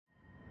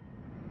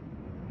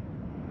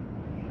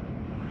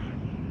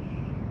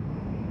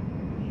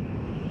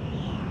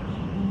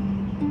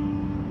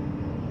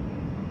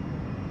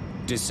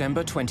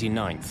December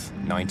 29th,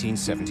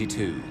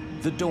 1972,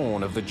 the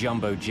dawn of the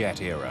jumbo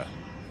jet era.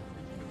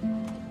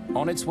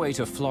 On its way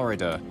to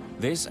Florida,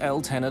 this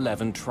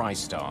L-1011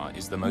 TriStar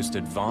is the most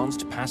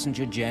advanced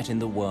passenger jet in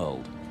the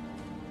world.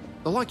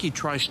 The Lucky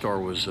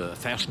TriStar was a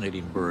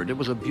fascinating bird. It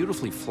was a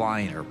beautifully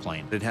flying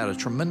airplane. It had a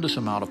tremendous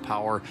amount of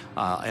power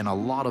and a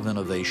lot of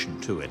innovation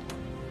to it.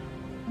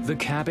 The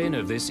cabin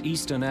of this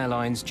Eastern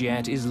Airlines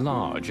jet is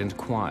large and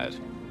quiet.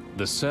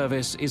 The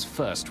service is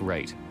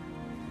first-rate.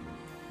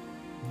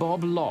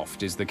 Bob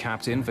Loft is the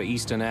captain for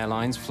Eastern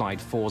Airlines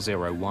Flight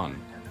 401.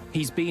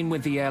 He's been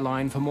with the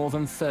airline for more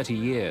than 30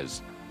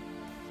 years.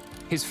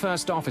 His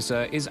first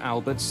officer is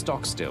Albert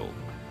Stockstill.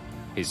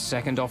 His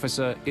second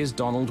officer is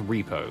Donald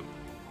Repo.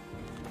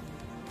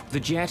 The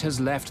jet has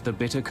left the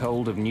bitter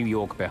cold of New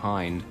York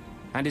behind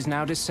and is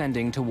now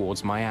descending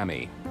towards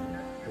Miami.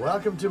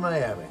 Welcome to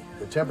Miami.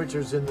 The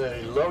temperature's in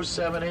the low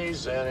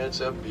 70s, and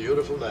it's a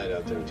beautiful night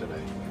out there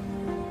tonight.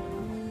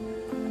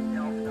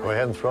 Go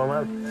ahead and throw them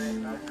out.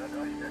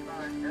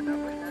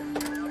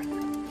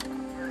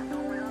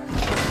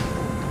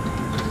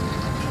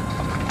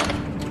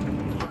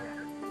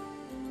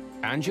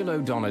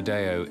 Angelo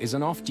Donadeo is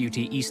an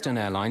off-duty Eastern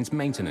Airlines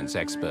maintenance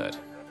expert.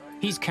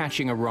 He's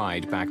catching a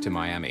ride back to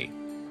Miami.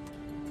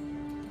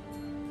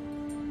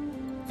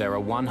 There are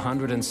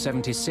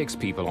 176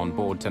 people on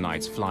board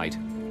tonight's flight.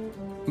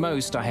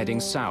 Most are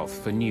heading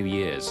south for New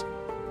Year's.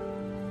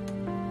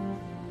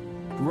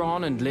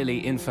 Ron and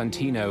Lily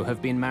Infantino have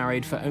been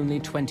married for only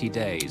 20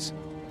 days.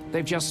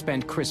 They've just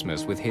spent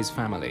Christmas with his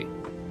family.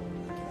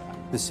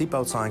 The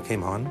seatbelt sign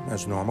came on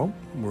as normal.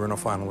 We're in a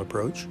final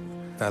approach.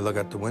 I look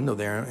out the window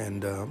there,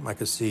 and I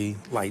could see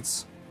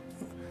lights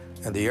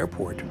at the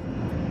airport.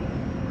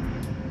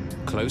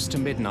 Close to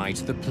midnight,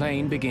 the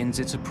plane begins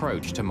its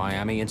approach to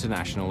Miami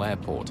International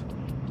Airport.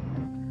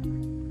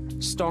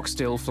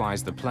 Stockstill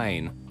flies the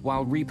plane,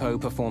 while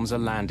Repo performs a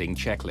landing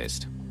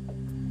checklist.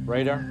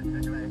 Radar.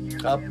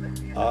 Up,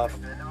 off.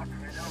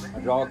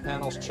 Hydraulic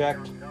panels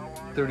checked.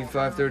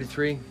 35,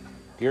 33.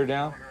 Gear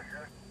down.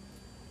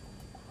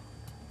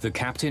 The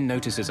captain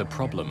notices a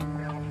problem.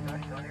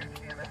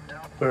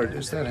 Bert,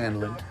 is that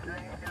handling?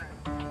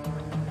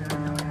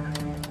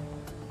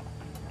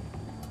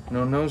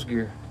 No nose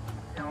gear.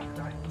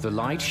 The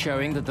light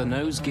showing that the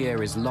nose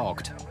gear is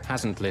locked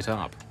hasn't lit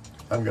up.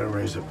 I'm gonna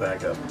raise it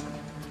back up.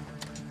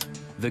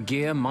 The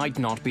gear might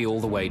not be all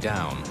the way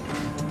down.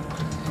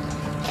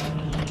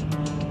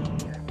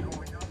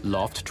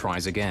 Loft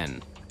tries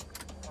again.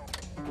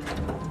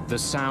 The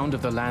sound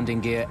of the landing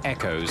gear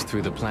echoes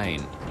through the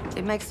plane.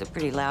 It makes a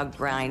pretty loud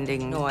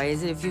grinding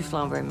noise. If you've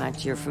flown very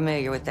much, you're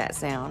familiar with that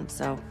sound.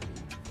 So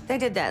they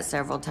did that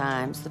several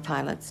times. The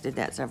pilots did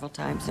that several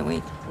times, and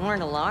we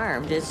weren't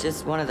alarmed. It's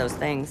just one of those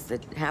things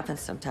that happens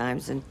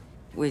sometimes, and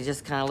we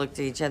just kind of looked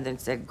at each other and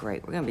said,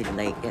 great, we're gonna be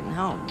late getting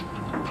home.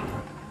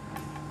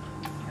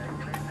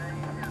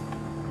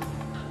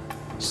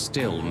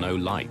 Still no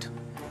light.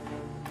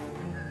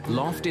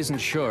 Loft isn't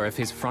sure if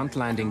his front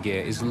landing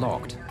gear is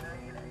locked.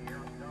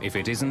 If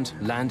it isn't,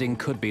 landing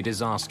could be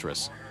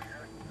disastrous.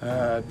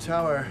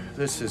 Tower,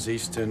 this is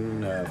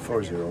Easton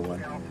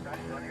 401.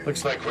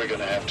 Looks like we're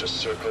gonna have to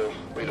circle.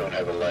 We don't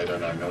have a light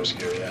on our nose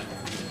gear yet.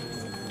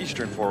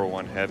 Eastern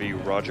 401 Heavy,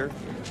 roger.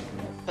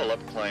 Pull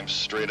up, climb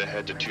straight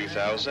ahead to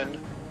 2000.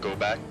 Go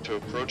back to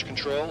approach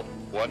control,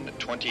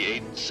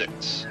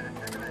 128.6.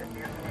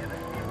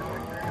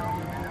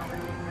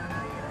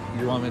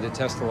 You want me to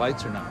test the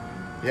lights or not?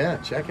 Yeah,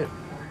 check it.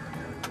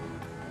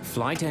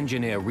 Flight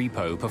engineer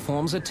Repo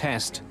performs a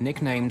test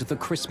nicknamed the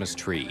Christmas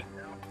tree.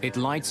 It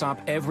lights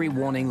up every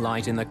warning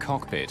light in the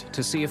cockpit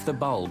to see if the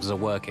bulbs are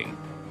working.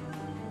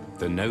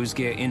 The nose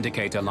gear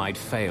indicator light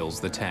fails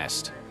the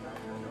test.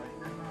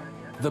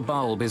 The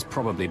bulb is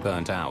probably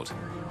burnt out.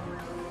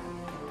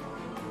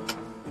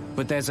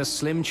 But there's a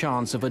slim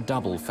chance of a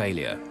double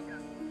failure.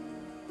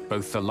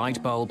 Both the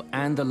light bulb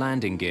and the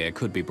landing gear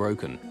could be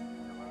broken.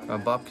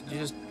 Bob, could you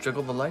just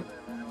jiggle the light?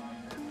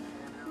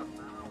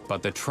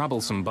 But the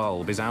troublesome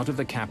bulb is out of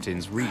the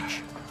captain's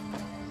reach.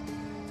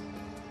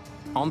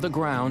 On the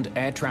ground,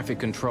 air traffic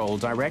control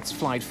directs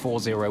Flight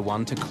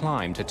 401 to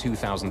climb to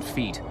 2,000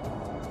 feet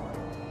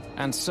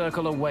and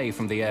circle away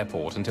from the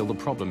airport until the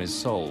problem is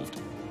solved.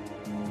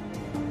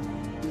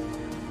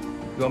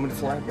 You want me to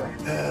fly, bro?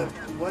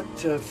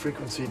 What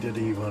frequency did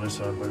he want us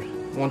on, Bert?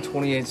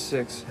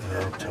 128.6.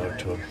 I'll talk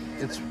to him.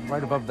 It's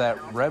right above that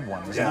red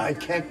one, isn't Yeah, it? I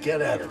can't get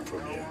at it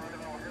from here.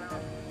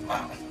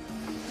 Wow.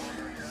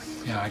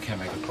 Yeah, I can't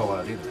make a pull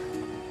out either.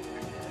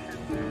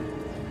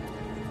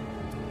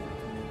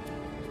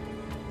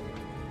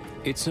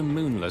 It's a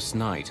moonless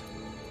night.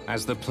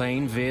 As the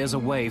plane veers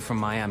away from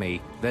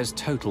Miami, there's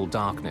total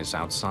darkness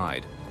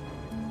outside.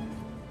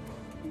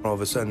 All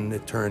of a sudden,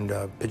 it turned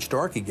pitch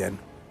dark again.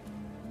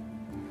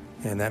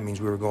 And that means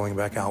we were going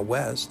back out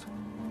west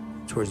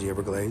towards the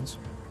Everglades.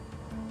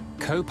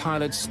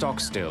 Co-pilot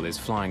Stockstill is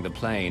flying the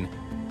plane,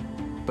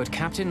 but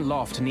Captain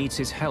Loft needs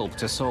his help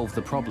to solve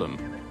the problem.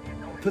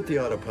 Put the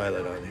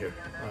autopilot on here.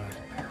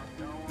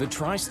 The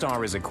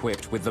TriStar is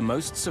equipped with the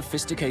most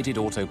sophisticated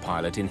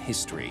autopilot in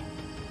history.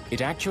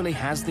 It actually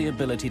has the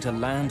ability to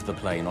land the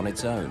plane on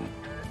its own.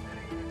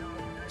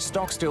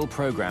 Stockstill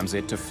programs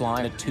it to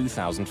fly at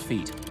 2,000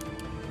 feet.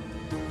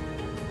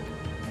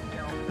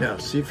 Now,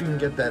 see if you can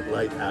get that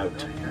light out.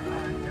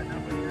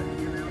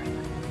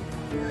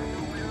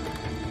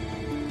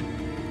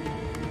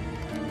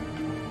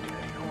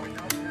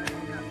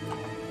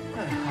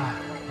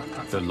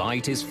 The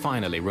light is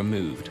finally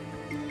removed.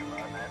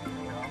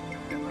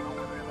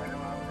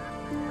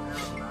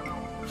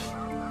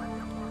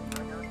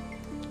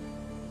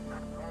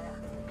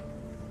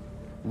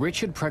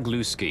 Richard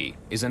Pragluski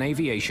is an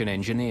aviation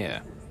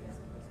engineer.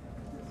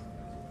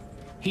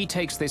 He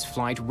takes this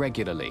flight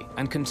regularly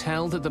and can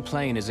tell that the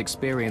plane is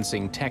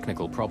experiencing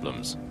technical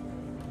problems.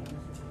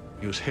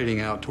 He was heading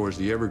out towards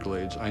the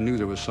Everglades. I knew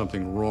there was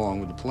something wrong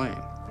with the plane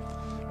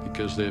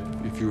because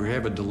if you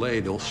have a delay,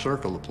 they'll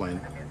circle the plane.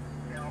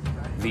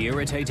 The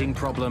irritating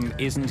problem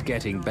isn't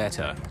getting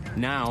better.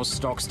 Now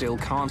Stockstill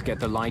can't get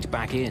the light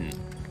back in.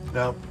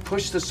 Now,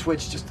 push the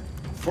switch just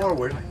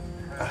forward.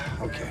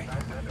 Okay.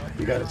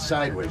 You got it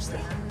sideways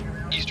then.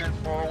 Eastern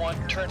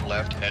 401, turn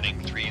left, heading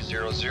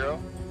 300.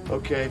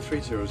 Okay,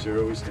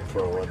 300, Eastern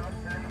 401.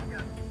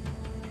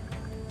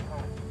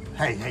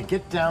 Hey,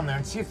 get down there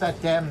and see if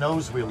that damn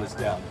nose wheel is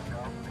down.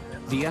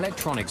 The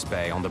electronics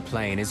bay on the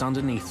plane is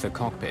underneath the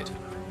cockpit.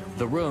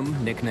 The room,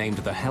 nicknamed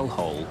the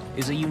Hellhole,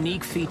 is a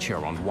unique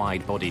feature on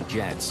wide-bodied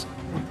jets.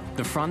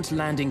 The front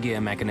landing gear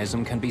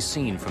mechanism can be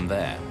seen from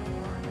there.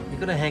 You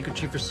got a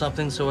handkerchief or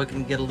something so I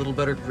can get a little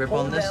better grip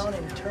on this? Hold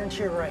down and turn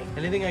to your right.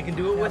 Anything I can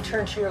do it with?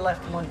 Turn to your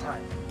left one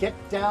time. Get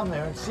down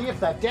there and see if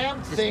that damn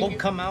This thing... won't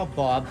come out,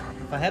 Bob.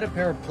 If I had a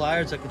pair of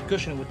pliers, I could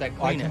cushion it with that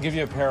Kleenex. I can give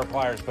you a pair of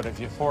pliers, but if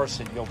you force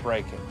it, you'll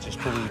break it. Just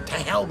believe me. To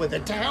hell with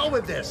it, to hell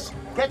with this!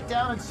 Get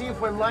down and see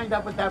if we're lined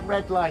up with that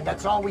red line,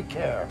 that's all we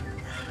care.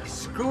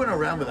 Screwing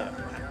around with a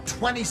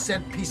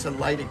 20-cent piece of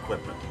light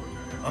equipment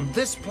on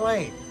this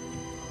plane.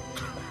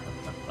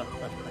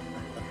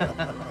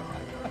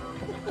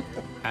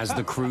 As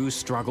the crew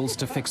struggles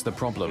to fix the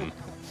problem.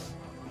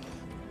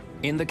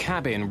 In the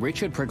cabin,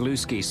 Richard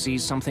Pragluski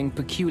sees something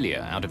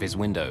peculiar out of his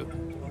window.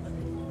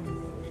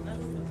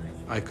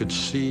 I could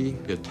see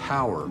a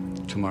tower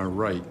to my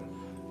right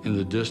in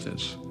the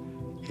distance,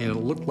 and it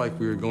looked like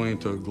we were going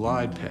to a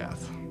glide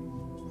path,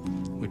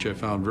 which I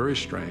found very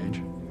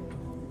strange.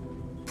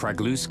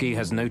 Pragluski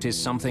has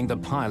noticed something the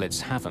pilots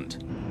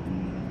haven't.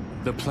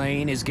 The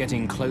plane is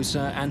getting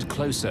closer and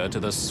closer to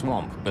the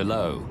swamp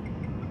below.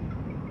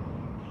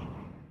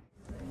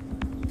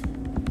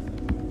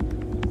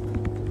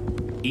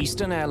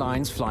 Eastern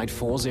Airlines Flight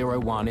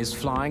 401 is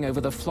flying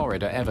over the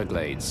Florida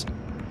Everglades.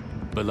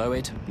 Below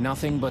it,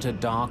 nothing but a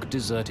dark,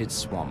 deserted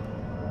swamp.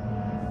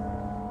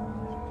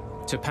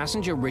 To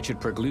passenger Richard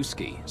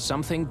Pragluski,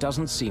 something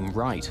doesn't seem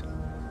right.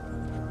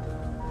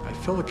 I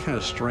felt it kind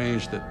of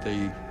strange that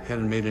they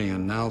hadn't made any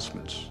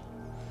announcements.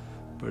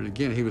 But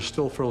again, he was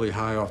still fairly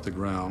high off the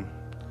ground.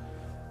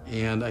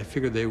 And I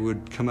figured they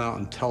would come out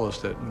and tell us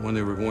that when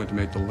they were going to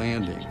make the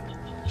landing.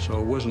 So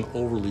I wasn't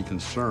overly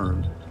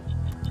concerned.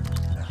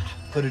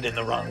 Put it in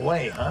the wrong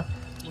way, huh?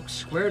 Looks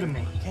square to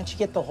me. Can't you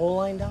get the hole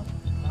lined up?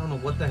 I don't know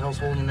what the hell's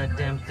holding that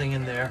damn thing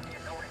in there.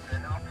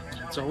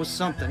 It's always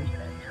something.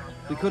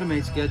 We could have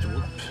made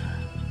schedule.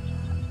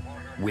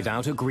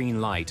 Without a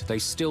green light, they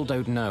still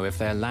don't know if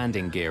their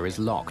landing gear is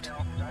locked.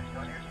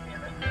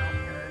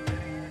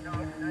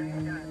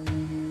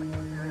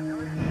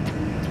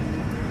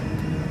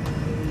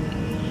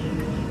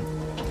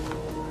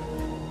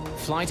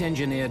 Flight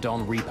engineer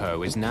Don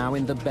Repo is now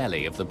in the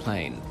belly of the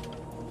plane.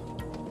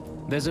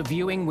 There's a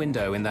viewing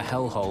window in the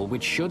hellhole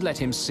which should let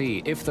him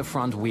see if the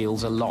front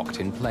wheels are locked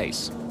in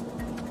place.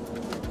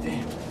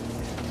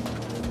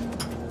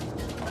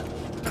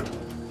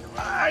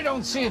 I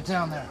don't see it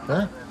down there.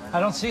 Huh? I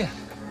don't see it.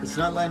 It's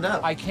not lined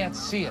up. I can't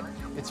see it.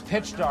 It's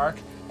pitch dark,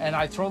 and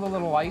I throw the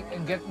little light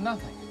and get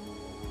nothing.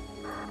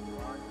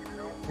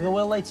 Wheel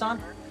well lights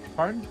on?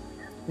 Pardon?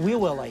 Wheel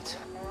well lights.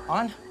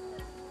 On?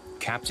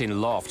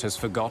 Captain Loft has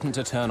forgotten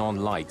to turn on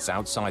lights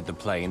outside the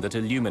plane that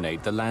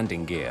illuminate the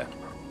landing gear.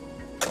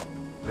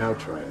 Now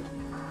try it.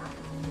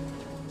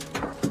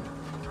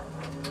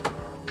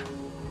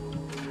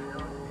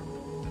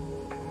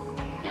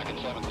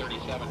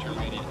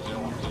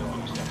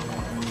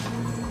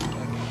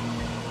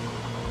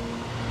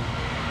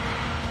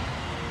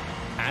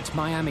 At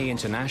Miami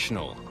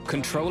International,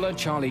 controller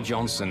Charlie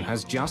Johnson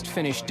has just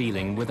finished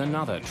dealing with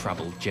another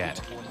troubled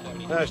jet.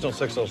 National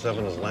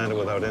 607 has landed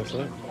without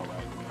incident.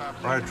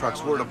 Fire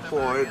trucks were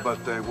deployed,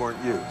 but they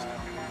weren't used.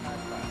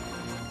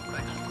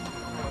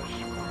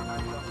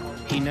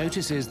 He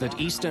notices that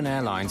Eastern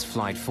Airlines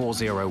Flight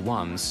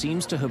 401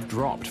 seems to have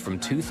dropped from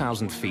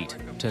 2,000 feet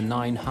to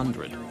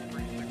 900.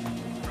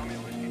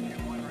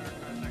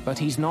 But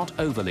he's not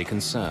overly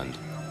concerned.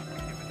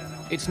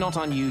 It's not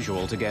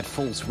unusual to get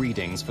false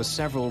readings for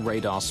several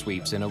radar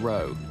sweeps in a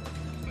row.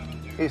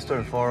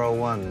 Eastern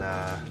 401,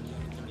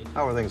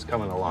 how are things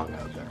coming along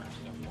out there?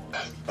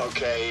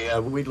 Okay,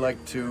 we'd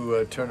like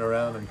to turn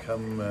around and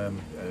come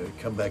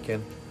back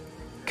in.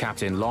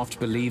 Captain Loft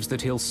believes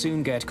that he'll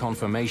soon get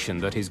confirmation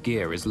that his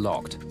gear is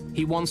locked.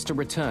 He wants to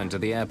return to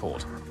the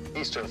airport.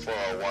 Eastern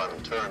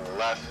 401, turn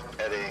left,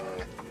 heading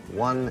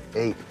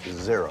 180.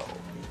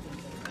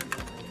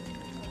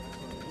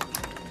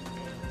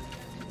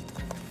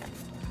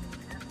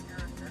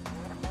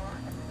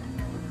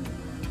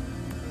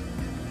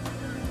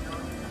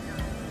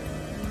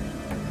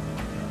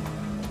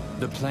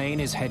 The plane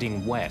is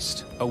heading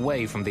west,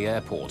 away from the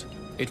airport.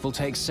 It will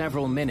take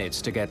several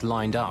minutes to get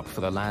lined up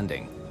for the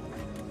landing.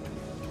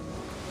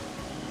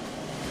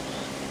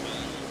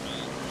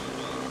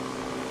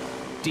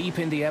 Deep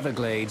in the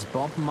Everglades,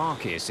 Bob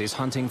Marcus is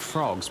hunting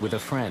frogs with a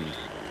friend.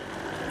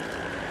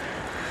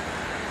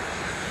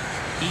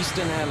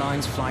 Eastern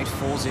Airlines Flight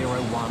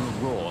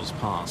 401 roars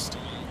past.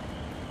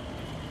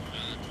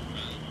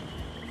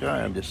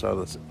 I just saw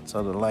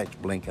the lights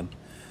blinking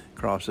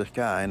across the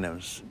sky, and it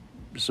was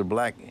so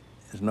black.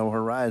 There's no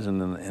horizon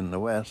in the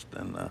west,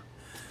 and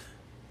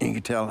you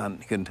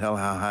couldn't tell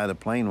how high the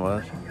plane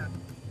was.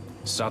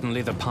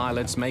 Suddenly, the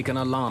pilots make an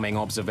alarming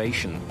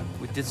observation.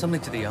 We did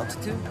something to the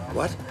altitude?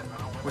 What?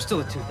 We're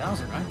still at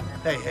 2,000, right?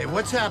 Hey,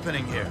 what's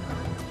happening here?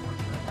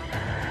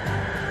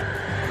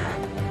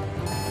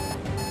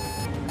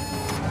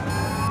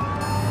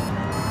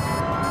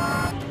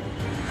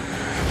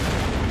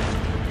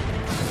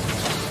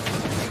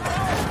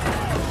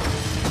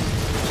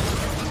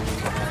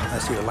 I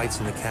see the lights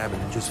in the cabin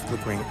just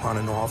flickering on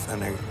and off,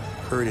 and I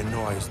heard a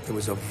noise. There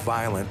was a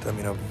violent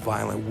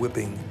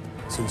whipping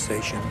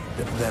sensation.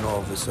 Then all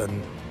of a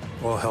sudden,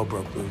 all hell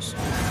broke loose.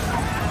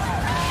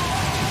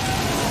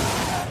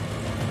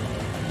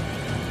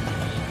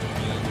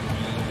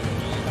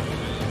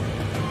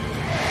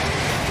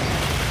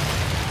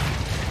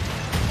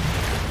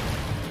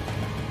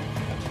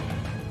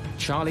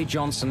 Charlie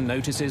Johnson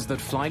notices that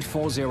Flight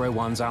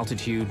 401's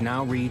altitude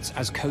now reads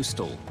as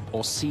coastal,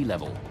 or sea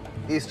level.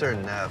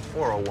 Eastern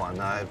 401,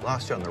 I've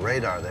lost you on the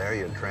radar there,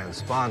 your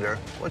transponder.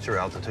 What's your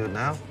altitude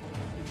now?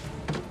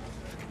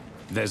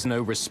 There's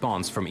no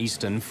response from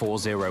Eastern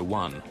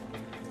 401.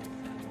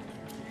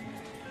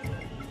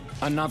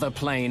 Another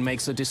plane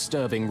makes a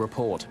disturbing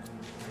report.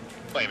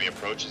 Miami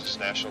approach, this is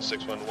National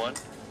 611.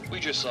 We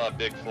just saw a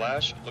big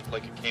flash. Looked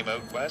like it came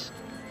out west.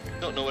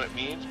 Don't know what it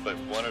means, but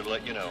wanted to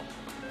let you know.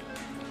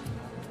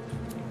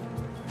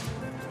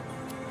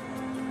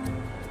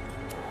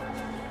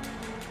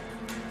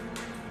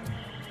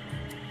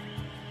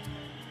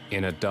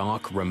 In a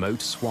dark,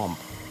 remote swamp,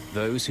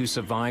 those who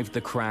survived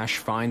the crash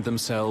find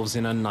themselves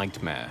in a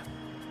nightmare.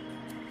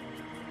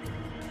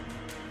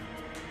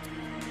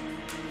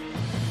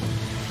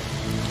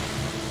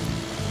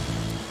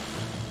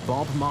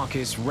 Bob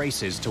Marcus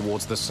races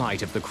towards the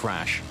site of the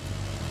crash.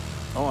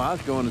 Oh, I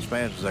was going as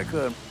fast as I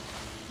could.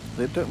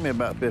 It took me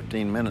about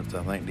 15 minutes,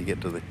 I think, to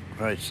get to the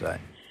crash site.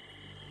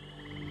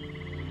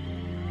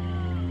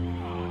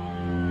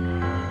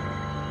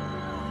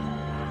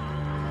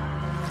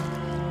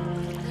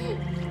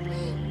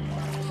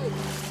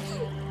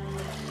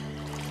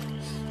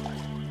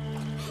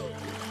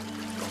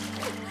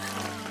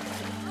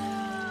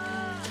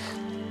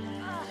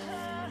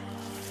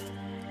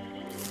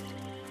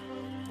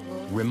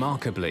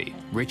 Remarkably,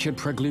 Richard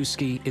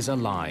Pregluski is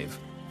alive.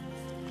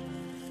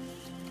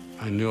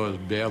 I knew I was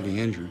badly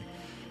injured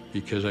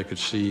because I could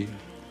see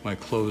my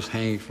clothes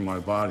hanging from my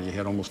body. I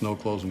had almost no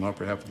clothes in my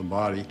upper half of the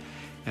body,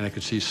 and I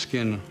could see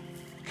skin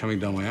coming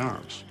down my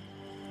arms.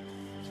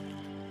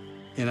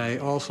 And I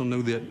also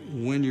knew that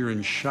when you're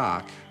in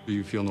shock,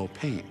 you feel no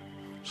pain.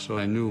 So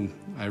I knew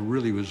I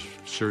really was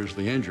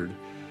seriously injured.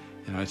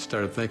 And I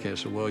started thinking, I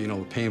said, well, you know,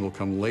 the pain will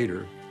come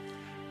later,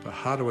 but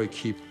how do I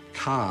keep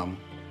calm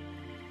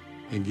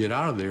and get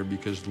out of there,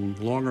 because the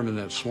longer I'm in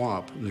that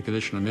swamp, and the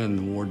condition I'm in,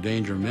 the more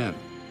danger I'm in.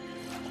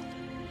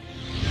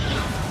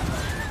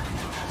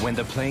 When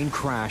the plane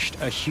crashed,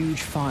 a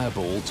huge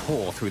fireball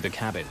tore through the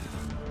cabin.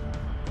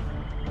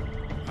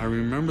 I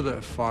remember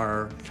that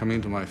fire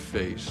coming to my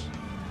face.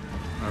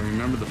 I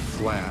remember the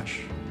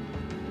flash.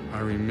 I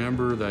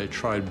remember that I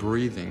tried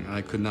breathing, and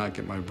I could not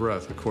get my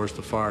breath. Of course,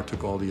 the fire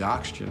took all the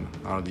oxygen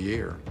out of the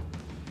air.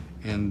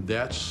 And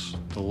that's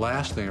the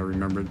last thing I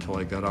remember until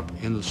I got up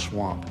in the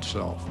swamp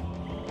itself.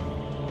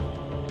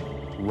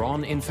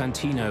 Ron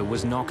Infantino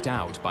was knocked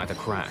out by the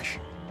crash.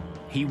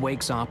 He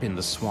wakes up in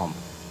the swamp.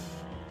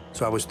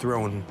 So I was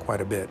thrown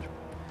quite a bit,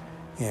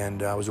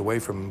 and I was away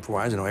from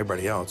Verizon or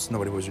everybody else.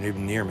 Nobody was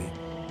even near me.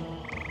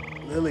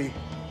 Lily.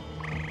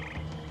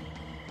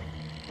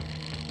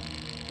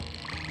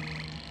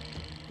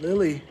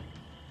 Lily.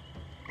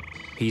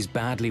 He's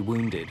badly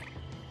wounded.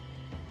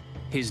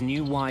 His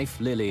new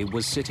wife, Lily,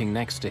 was sitting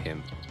next to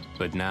him,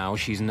 but now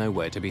she's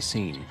nowhere to be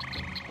seen.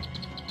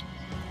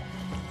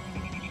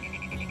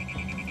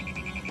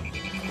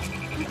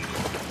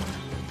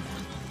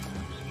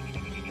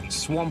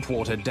 Swamp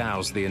water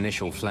doused the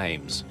initial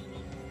flames.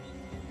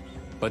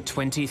 But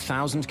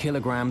 20,000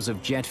 kilograms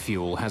of jet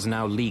fuel has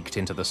now leaked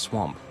into the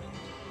swamp.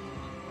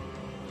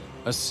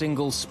 A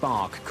single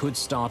spark could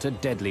start a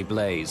deadly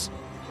blaze.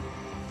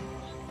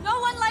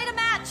 No one light a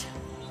match!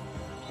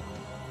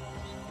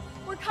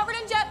 We're covered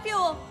in jet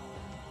fuel.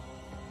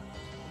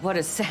 What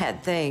a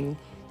sad thing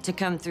to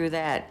come through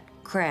that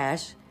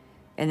crash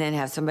and then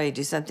have somebody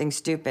do something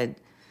stupid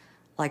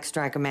like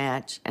strike a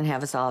match and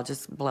have us all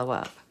just blow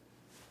up.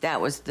 That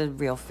was the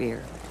real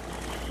fear.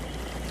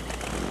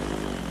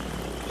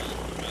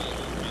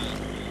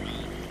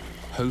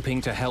 Hoping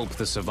to help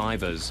the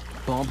survivors,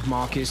 Bob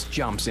Marcus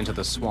jumps into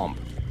the swamp.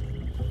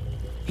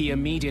 He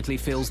immediately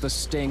feels the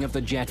sting of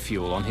the jet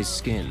fuel on his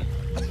skin.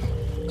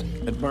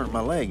 It burnt my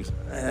legs.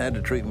 I had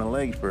to treat my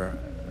legs for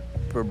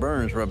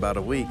burns for about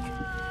a week.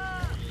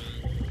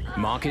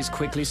 Marcus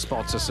quickly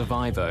spots a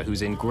survivor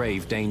who's in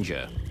grave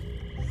danger.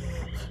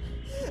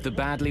 The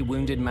badly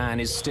wounded man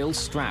is still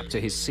strapped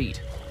to his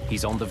seat.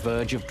 He's on the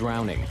verge of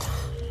drowning.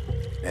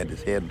 And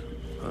his head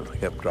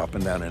kept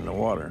dropping down in the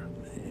water.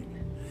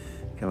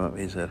 He came up,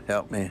 he said,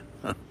 "Help me.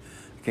 I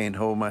can't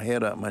hold my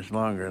head up much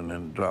longer," and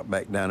then dropped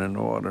back down in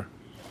the water.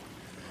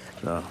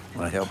 So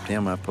I helped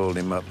him, I pulled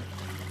him up.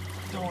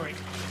 Don't worry,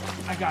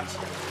 I got you.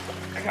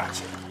 I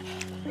got you.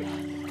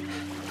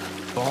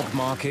 Bob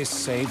Marcus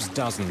saves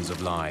dozens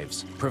of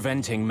lives,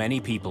 preventing many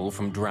people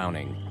from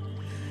drowning.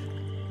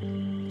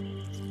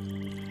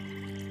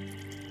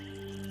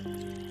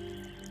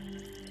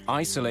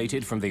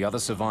 Isolated from the other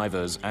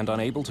survivors and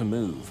unable to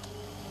move,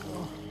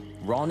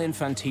 Ron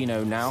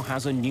Infantino now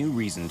has a new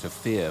reason to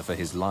fear for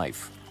his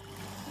life.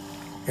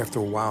 After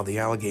a while, the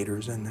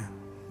alligators and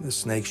the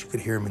snakes, you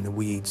could hear them in the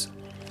weeds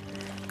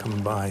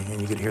coming by,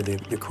 and you could hear the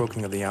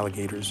croaking of the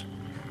alligators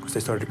because they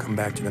started to come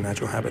back to the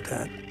natural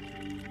habitat.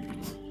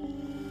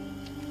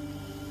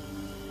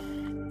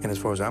 And as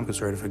far as I'm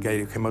concerned, if a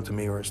gator came up to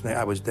me or a snake,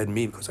 I was dead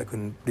meat because I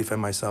couldn't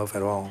defend myself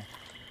at all.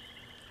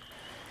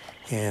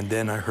 And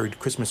then I heard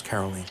Christmas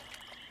caroling.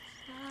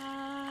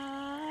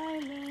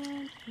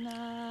 Silent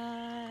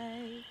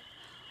night,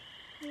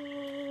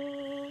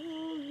 holy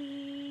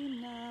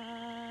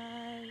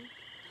night,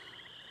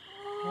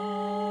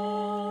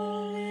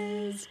 all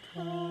is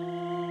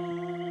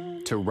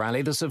calm. To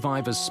rally the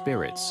survivors'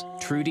 spirits,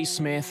 Trudy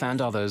Smith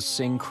and others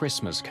sing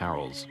Christmas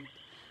carols.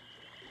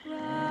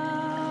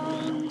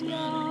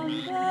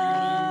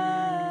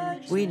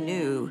 We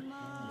knew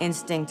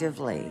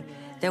instinctively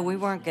that we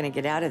weren't going to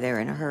get out of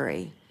there in a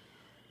hurry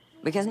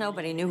because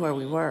nobody knew where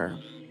we were.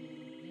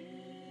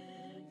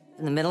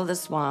 In the middle of the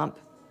swamp,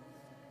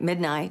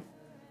 midnight.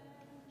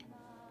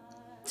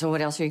 So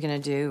what else are you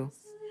going to do?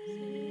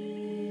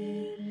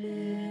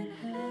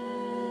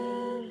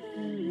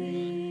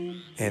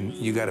 And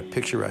you got to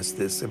picture us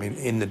this, I mean,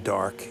 in the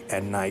dark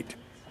at night,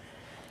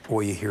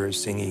 or you hear us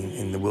singing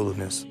in the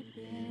wilderness.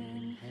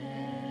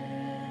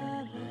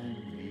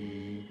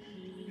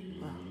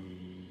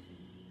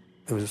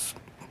 It was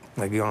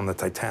like being on the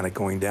Titanic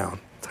going down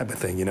type of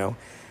thing, you know?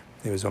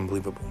 It was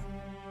unbelievable.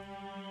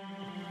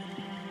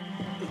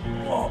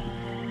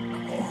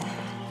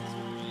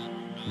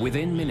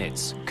 Within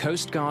minutes,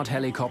 Coast Guard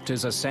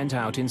helicopters are sent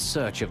out in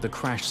search of the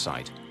crash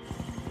site.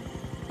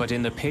 But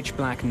in the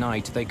pitch-black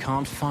night, they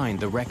can't find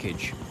the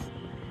wreckage.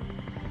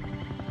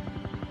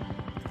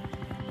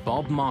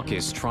 Bob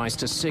Marcus tries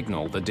to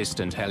signal the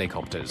distant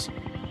helicopters.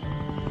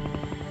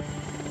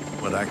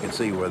 But I could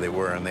see where they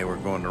were, and they were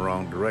going the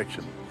wrong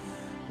direction.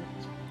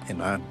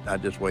 And I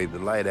just waved the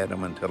light at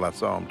them until I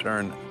saw them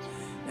turn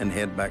and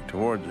head back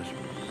towards us.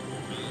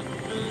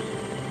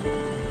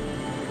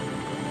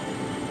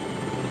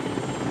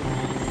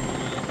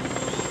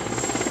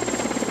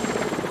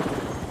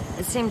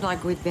 It seemed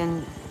like we'd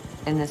been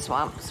in the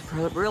swamps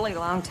for a really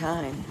long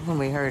time when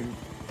we heard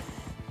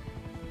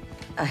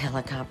a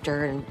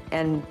helicopter,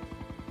 and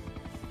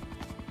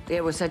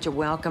it was such a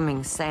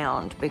welcoming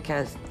sound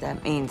because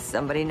that means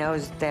somebody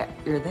knows that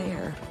you're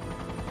there.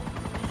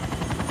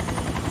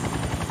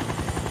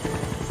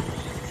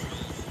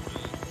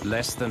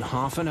 Less than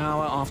half an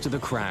hour after the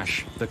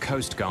crash, the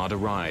Coast Guard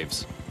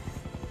arrives.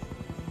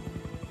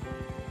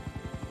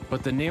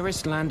 But the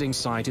nearest landing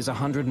site is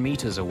 100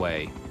 meters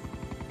away.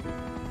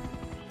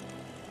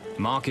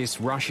 Marcus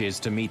rushes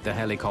to meet the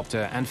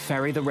helicopter and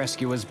ferry the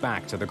rescuers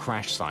back to the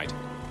crash site.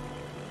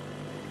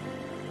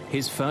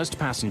 His first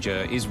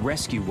passenger is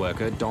rescue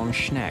worker Don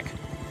Schneck.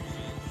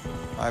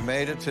 I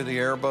made it to the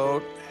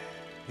airboat.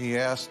 He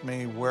asked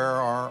me, "Where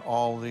are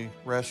all the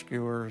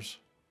rescuers?"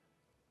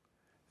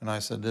 And I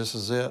said, "This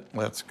is it,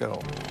 let's go."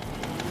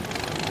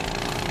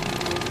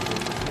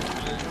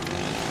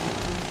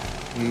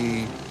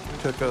 He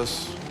took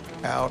us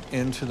out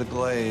into the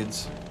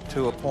glades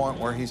to a point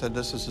where he said,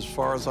 "This is as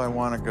far as I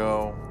want to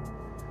go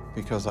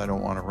because I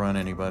don't want to run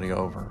anybody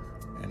over."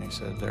 And he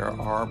said, "There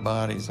are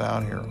bodies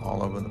out here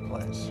all over the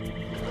place."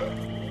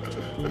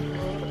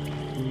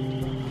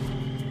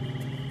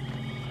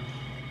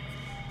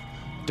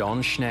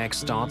 Don Schneck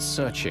starts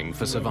searching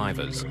for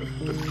survivors.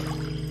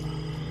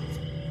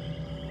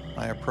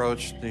 I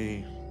approached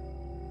the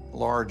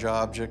large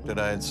object that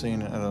I had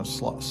seen at a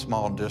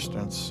small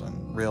distance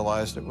and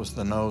realized it was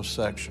the nose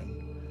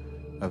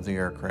section of the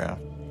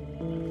aircraft.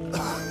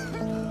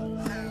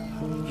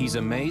 He's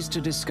amazed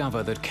to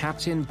discover that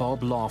Captain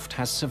Bob Loft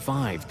has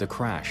survived the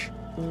crash.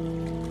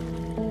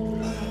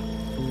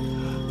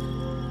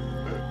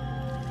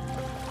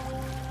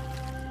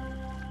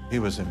 He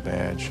was in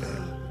bad shape.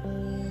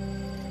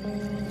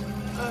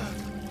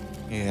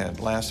 He had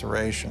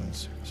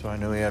lacerations, so I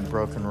knew he had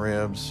broken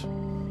ribs.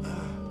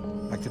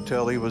 I could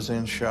tell he was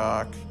in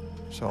shock,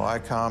 so I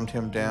calmed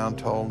him down,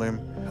 told him,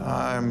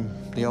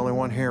 I'm the only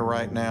one here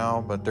right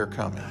now, but they're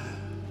coming.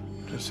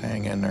 Just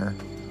hang in there.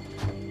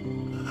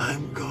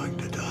 I'm going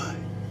to die.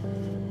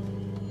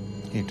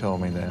 He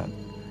told me that,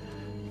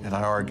 and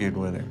I argued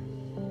with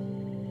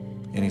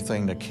him.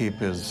 Anything to keep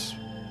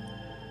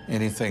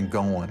anything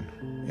going.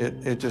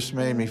 It just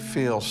made me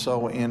feel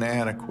so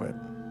inadequate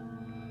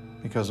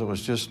because it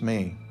was just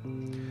me.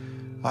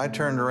 I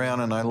turned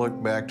around and I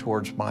looked back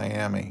towards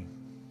Miami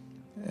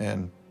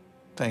and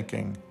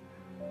thinking,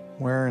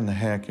 where in the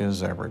heck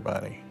is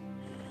everybody?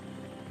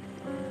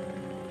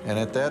 And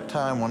at that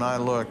time when I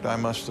looked, I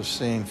must have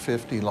seen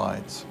 50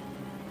 lights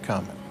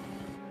coming.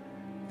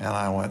 And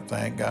I went,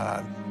 thank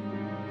God.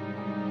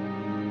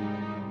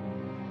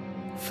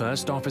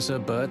 First Officer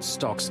Bert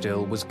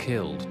Stockstill was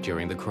killed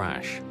during the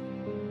crash.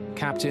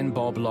 Captain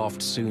Bob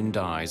Loft soon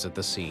dies at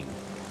the scene.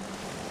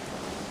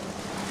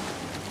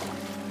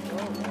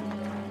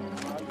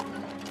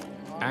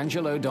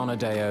 Angelo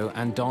Donadeo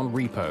and Don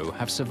Repo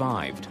have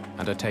survived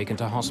and are taken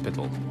to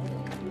hospital.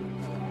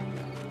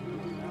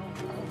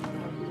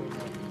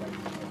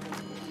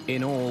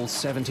 In all,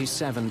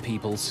 77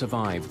 people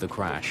survived the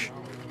crash.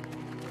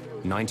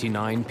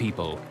 99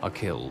 people are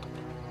killed.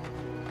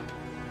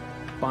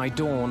 By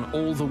dawn,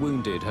 all the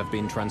wounded have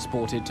been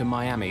transported to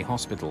Miami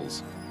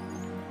hospitals.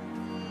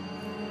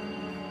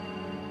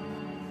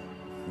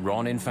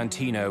 Ron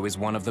Infantino is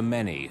one of the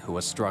many who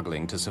are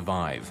struggling to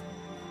survive.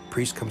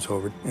 Priest comes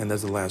over and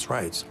does the last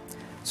rites.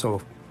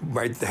 So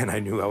right then I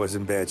knew I was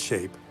in bad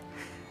shape.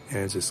 And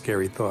it's a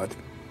scary thought.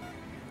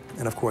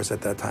 And of course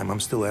at that time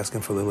I'm still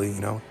asking for Lily, you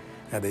know,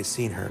 had they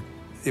seen her?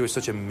 It was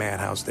such a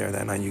madhouse there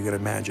that night, you could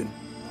imagine.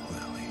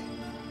 Lily.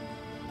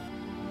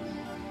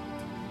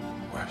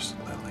 Where's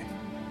Lily?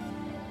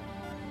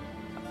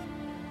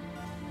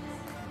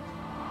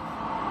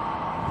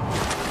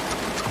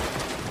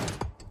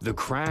 The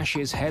crash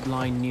is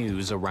headline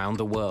news around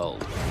the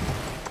world.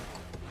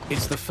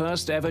 It's the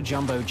first ever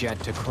jumbo jet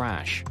to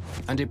crash,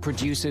 and it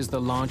produces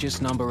the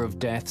largest number of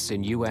deaths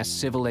in US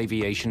civil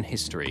aviation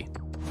history.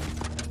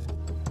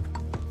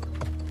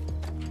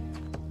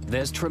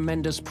 There's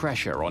tremendous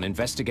pressure on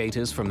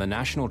investigators from the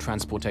National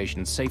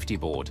Transportation Safety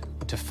Board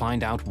to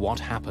find out what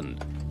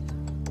happened.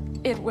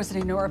 It was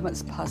an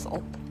enormous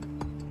puzzle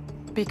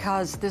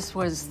because this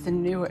was the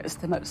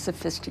newest, the most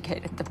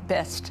sophisticated, the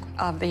best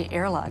of the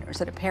airliners.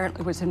 It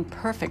apparently was in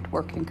perfect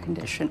working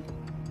condition.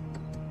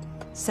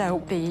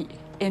 So the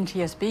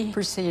NTSB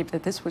perceived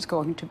that this was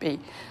going to be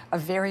a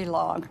very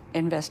long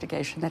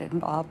investigation that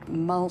involved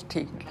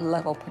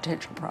multi-level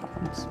potential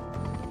problems.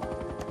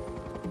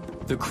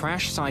 The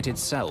crash site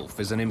itself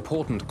is an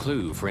important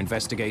clue for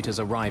investigators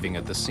arriving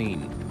at the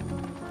scene.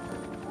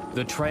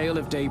 The trail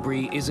of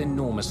debris is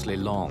enormously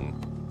long.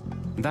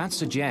 That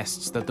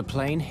suggests that the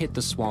plane hit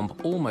the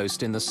swamp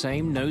almost in the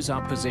same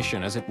nose-up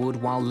position as it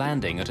would while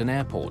landing at an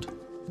airport.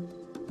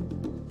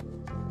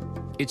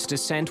 Its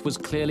descent was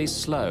clearly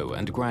slow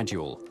and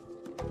gradual.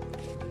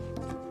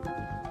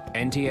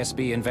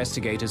 NTSB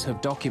investigators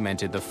have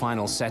documented the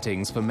final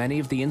settings for many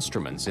of the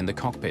instruments in the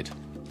cockpit.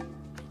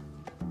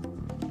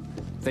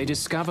 They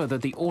discover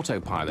that the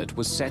autopilot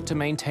was set to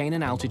maintain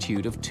an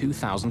altitude of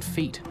 2,000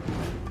 feet.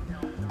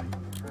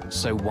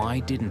 So why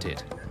didn't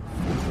it?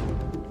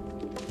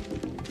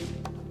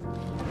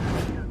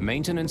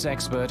 Maintenance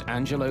expert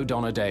Angelo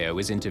Donadeo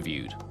is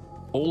interviewed.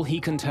 All he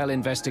can tell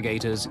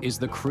investigators is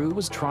the crew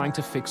was trying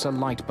to fix a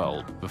light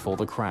bulb before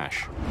the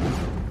crash.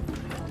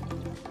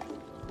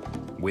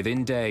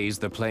 Within days,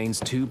 the plane's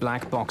 2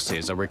 black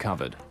boxes are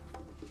recovered.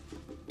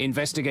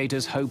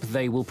 Investigators hope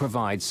they will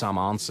provide some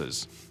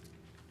answers.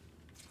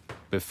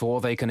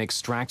 Before they can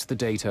extract the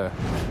data,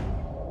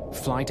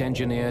 flight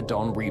engineer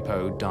Don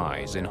Repo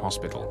dies in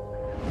hospital.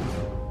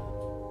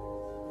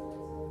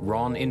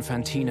 Ron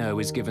Infantino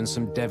is given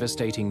some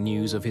devastating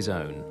news of his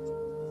own.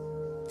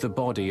 The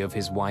body of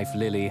his wife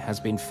Lily has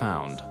been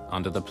found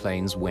under the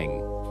plane's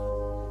wing.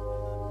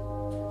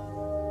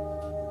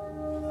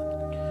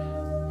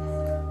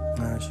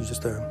 She was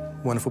just a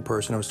wonderful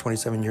person. I was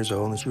 27 years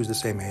old and she was the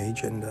same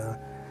age, and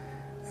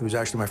it was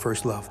actually my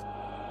first love.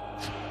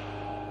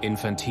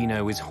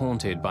 Infantino is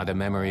haunted by the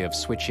memory of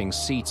switching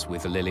seats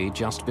with Lily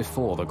just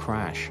before the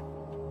crash.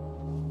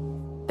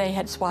 They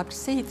had swapped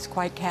seats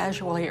quite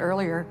casually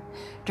earlier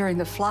during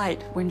the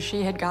flight when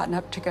she had gotten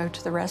up to go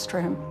to the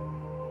restroom.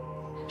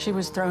 She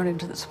was thrown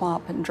into the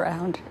swamp and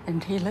drowned,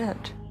 and he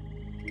lived.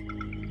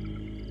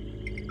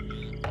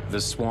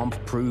 The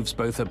swamp proves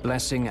both a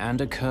blessing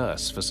and a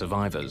curse for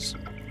survivors.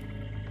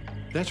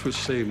 That's what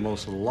saved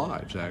most of the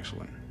lives,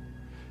 actually.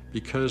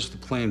 Because the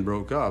plane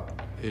broke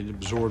up, it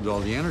absorbed all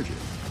the energy.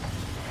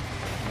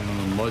 And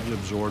the mud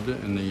absorbed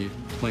it, and the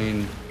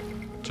plane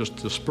just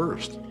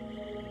dispersed.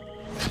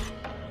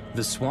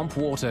 The swamp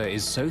water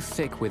is so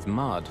thick with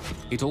mud,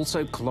 it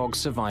also clogs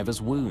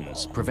survivors'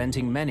 wounds,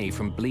 preventing many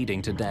from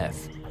bleeding to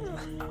death.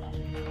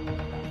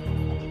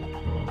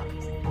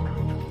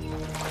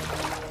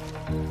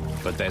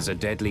 But there's a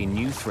deadly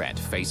new threat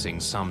facing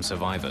some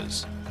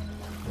survivors.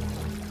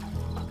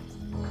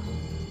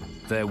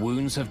 Their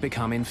wounds have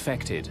become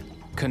infected,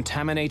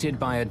 contaminated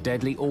by a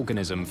deadly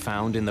organism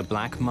found in the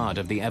black mud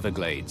of the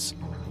Everglades.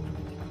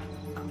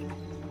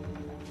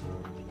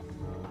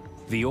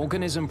 The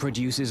organism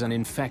produces an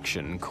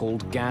infection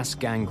called gas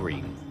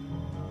gangrene.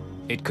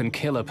 It can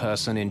kill a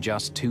person in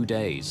just 2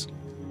 days.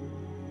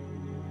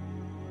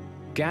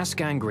 Gas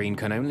gangrene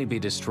can only be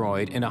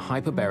destroyed in a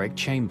hyperbaric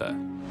chamber.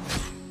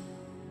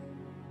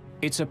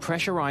 It's a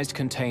pressurized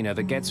container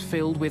that gets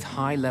filled with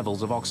high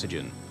levels of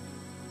oxygen.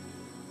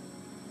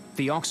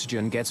 The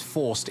oxygen gets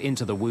forced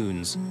into the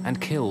wounds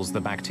and kills the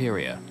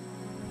bacteria.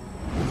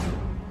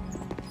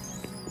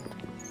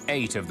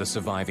 8 of the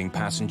surviving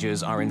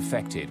passengers are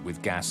infected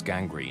with gas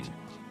gangrene.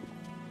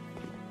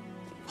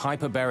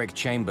 Hyperbaric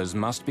chambers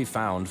must be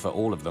found for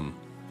all of them.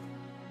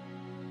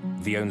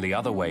 The only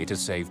other way to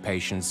save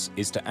patients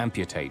is to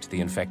amputate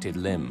the infected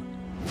limb.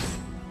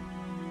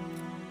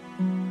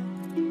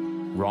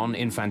 Ron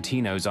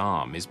Infantino's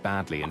arm is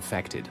badly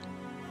infected.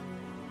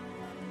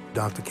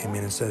 Doctor came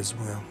in and says,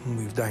 well,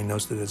 we've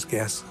diagnosed it as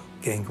gas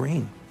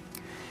gangrene.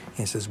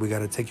 He says, we got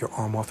to take your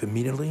arm off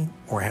immediately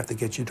or I have to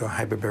get you to a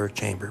hyperbaric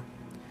chamber.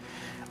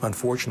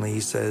 Unfortunately,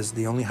 he says,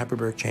 the only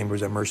hyperbaric chamber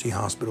is at Mercy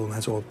Hospital, and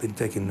that's all been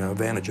taken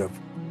advantage of.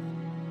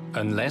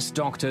 Unless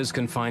doctors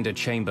can find a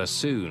chamber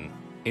soon,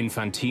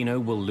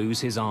 Infantino will lose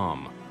his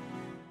arm.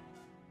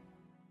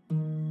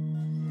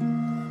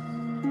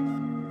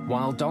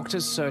 While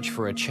doctors search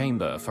for a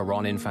chamber for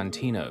Ron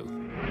Infantino,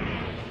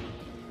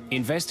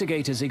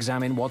 investigators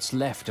examine what's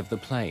left of the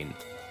plane.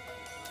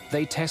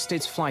 They test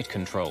its flight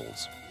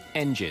controls,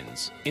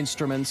 engines,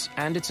 instruments,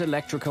 and its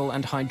electrical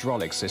and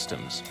hydraulic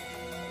systems.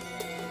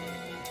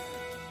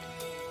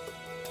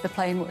 The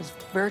plane was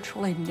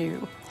virtually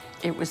new.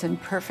 It was in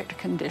perfect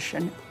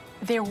condition.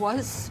 There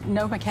was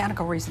no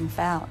mechanical reason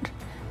found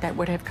that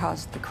would have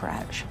caused the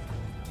crash.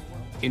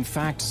 In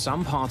fact,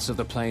 some parts of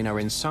the plane are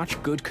in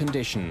such good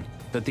condition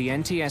that the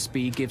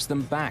NTSB gives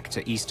them back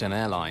to Eastern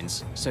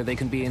Airlines so they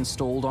can be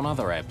installed on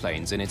other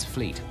airplanes in its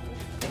fleet.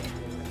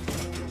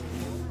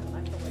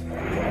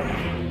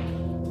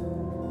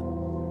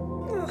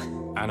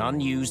 An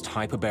unused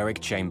hyperbaric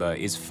chamber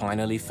is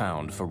finally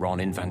found for Ron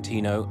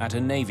Infantino at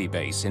a Navy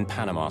base in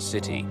Panama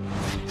City.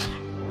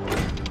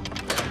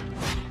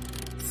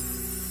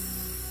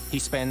 He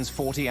spends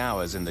 40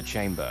 hours in the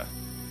chamber.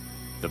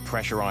 The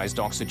pressurized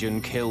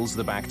oxygen kills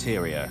the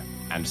bacteria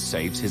and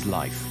saves his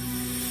life.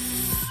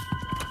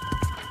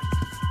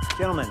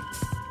 Gentlemen,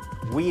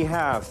 we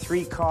have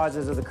 3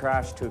 causes of the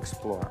crash to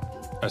explore.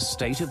 A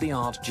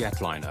state-of-the-art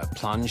jetliner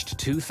plunged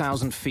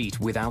 2,000 feet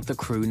without the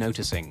crew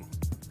noticing.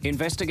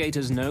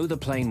 Investigators know the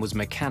plane was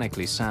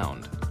mechanically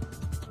sound.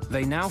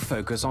 They now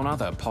focus on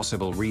other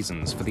possible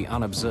reasons for the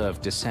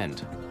unobserved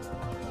descent.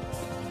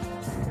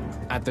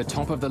 At the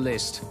top of the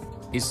list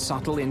is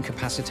subtle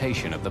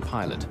incapacitation of the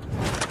pilot.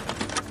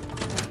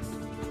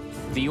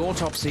 The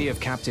autopsy of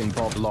Captain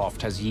Bob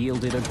Loft has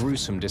yielded a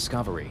gruesome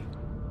discovery.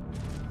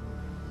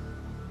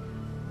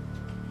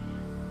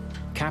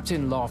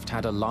 Captain Loft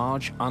had a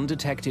large,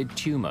 undetected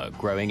tumor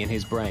growing in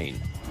his brain.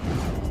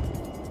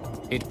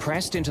 It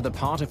pressed into the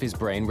part of his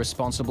brain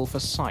responsible for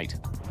sight.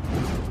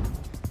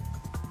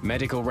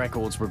 Medical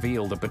records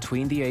reveal that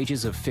between the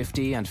ages of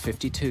 50 and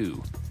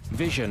 52,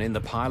 vision in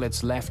the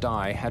pilot's left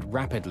eye had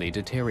rapidly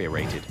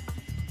deteriorated.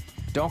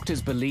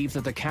 Doctors believe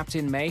that the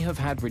captain may have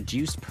had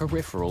reduced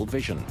peripheral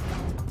vision.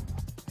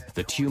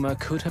 The tumor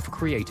could have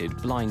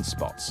created blind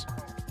spots.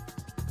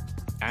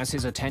 As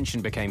his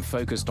attention became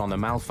focused on the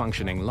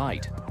malfunctioning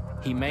light,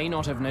 he may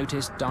not have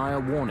noticed dire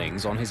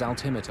warnings on his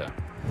altimeter.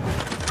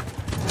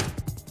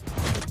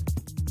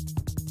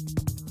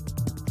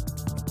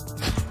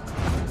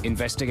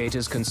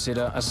 Investigators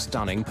consider a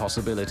stunning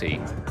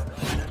possibility.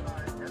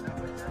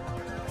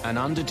 An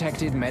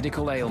undetected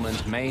medical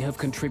ailment may have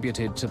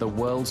contributed to the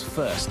world's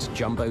first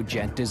jumbo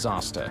jet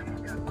disaster.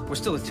 We're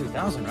still at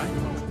 2,000,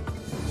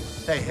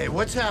 right? Hey,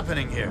 what's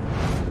happening here?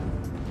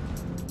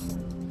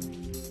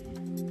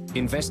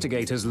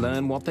 Investigators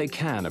learn what they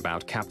can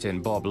about Captain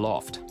Bob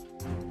Loft.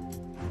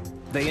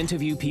 They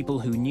interview people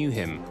who knew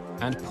him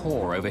and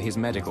pore over his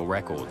medical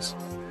records.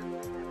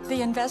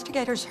 The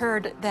investigators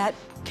heard that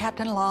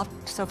Captain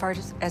Loft, so far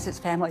as his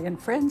family and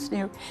friends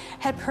knew,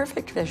 had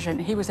perfect vision.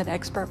 He was an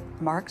expert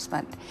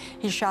marksman.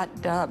 He shot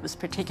doves,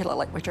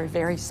 particularly, which are a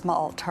very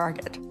small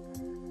target.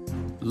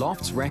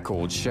 Loft's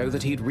records show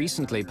that he'd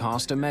recently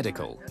passed a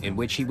medical in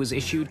which he was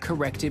issued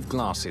corrective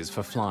glasses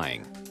for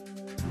flying.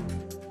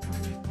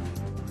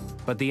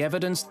 But the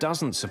evidence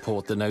doesn't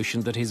support the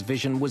notion that his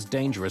vision was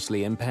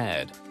dangerously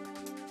impaired.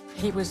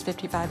 He was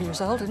 55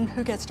 years old, and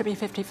who gets to be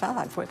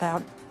 55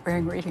 without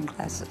wearing reading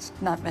glasses?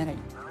 Not many.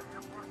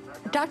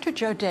 Dr.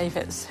 Joe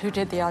Davis, who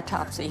did the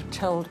autopsy,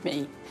 told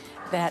me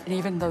that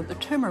even though the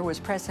tumor was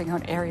pressing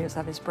on areas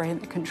of his brain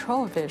that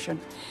control vision,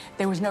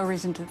 there was no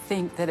reason to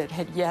think that it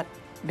had yet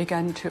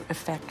begun to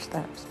affect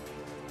those.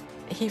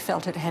 He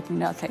felt it had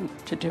nothing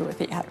to do with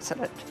the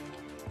accident.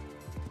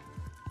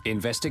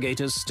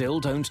 Investigators still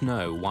don't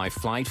know why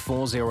Flight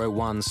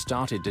 401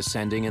 started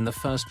descending in the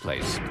first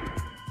place.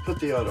 Put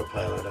the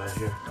autopilot on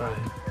here. All right.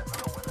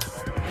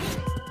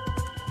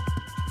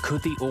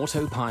 Could the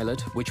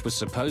autopilot, which was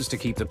supposed to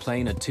keep the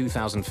plane at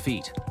 2,000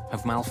 feet,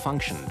 have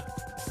malfunctioned?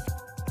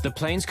 The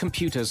plane's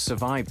computers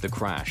survived the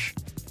crash.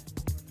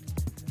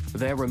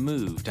 They're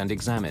removed and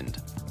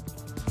examined.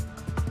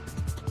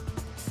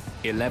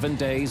 11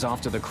 days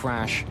after the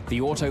crash,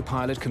 the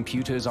autopilot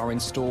computers are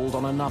installed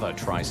on another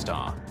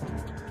TriStar.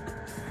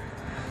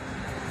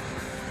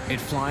 It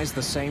flies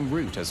the same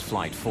route as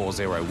Flight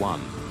 401.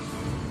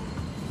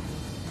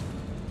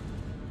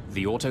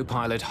 The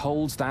autopilot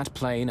holds that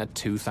plane at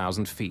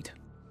 2,000 feet.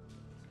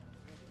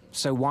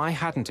 So why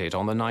hadn't it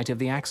on the night of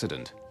the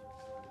accident?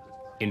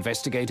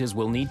 Investigators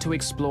will need to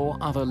explore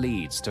other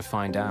leads to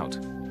find out.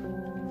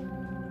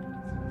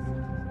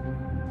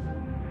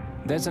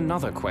 There's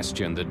another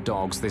question that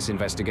dogs this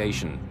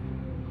investigation.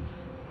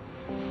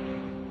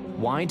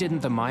 Why didn't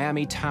the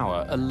Miami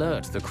Tower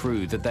alert the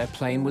crew that their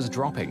plane was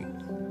dropping?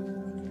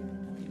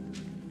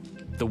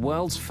 The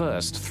world's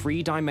first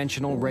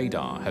three-dimensional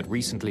radar had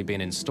recently been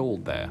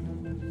installed there.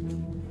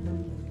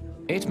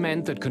 It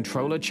meant that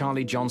controller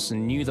Charlie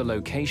Johnson knew the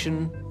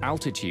location,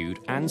 altitude,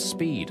 and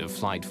speed of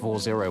Flight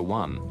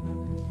 401.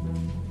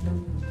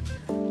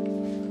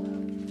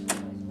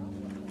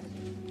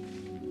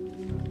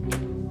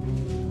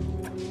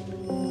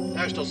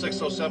 National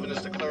 607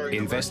 is declaring...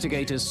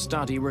 Investigators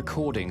study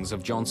recordings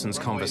of Johnson's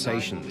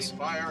conversations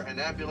fire and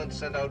ambulance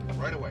sent out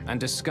right away. and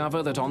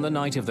discover that on the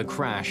night of the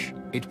crash,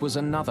 it was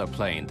another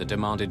plane that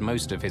demanded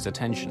most of his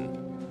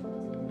attention.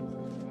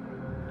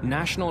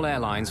 National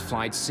Airlines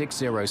Flight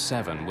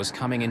 607 was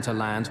coming into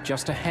land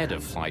just ahead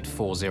of Flight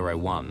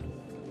 401.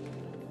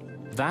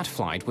 That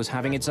flight was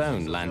having its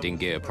own landing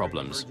gear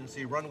problems.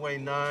 Emergency runway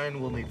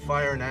 9 will need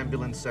fire and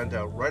ambulance sent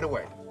out right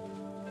away.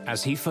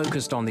 As he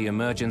focused on the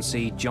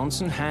emergency,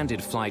 Johnson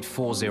handed Flight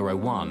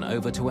 401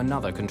 over to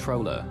another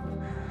controller.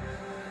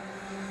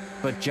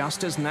 But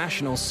just as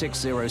National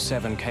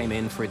 607 came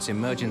in for its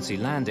emergency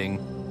landing,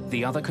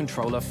 the other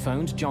controller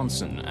phoned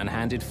Johnson and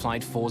handed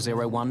Flight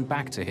 401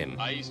 back to him.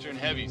 Eastern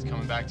Heavy's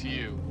coming back to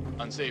you.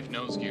 Unsafe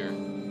nose gear.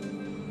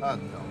 No.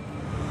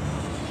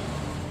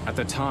 At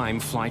the time,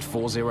 Flight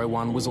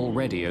 401 was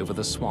already over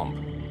the swamp.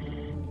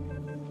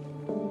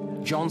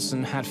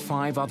 Johnson had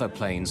 5 other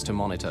planes to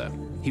monitor.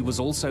 He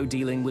was also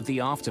dealing with the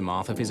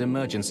aftermath of his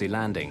emergency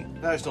landing.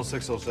 National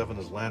 607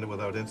 has landed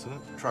without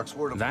incident. Trucks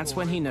were to... That's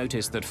when he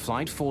noticed that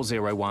Flight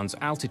 401's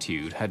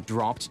altitude had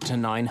dropped to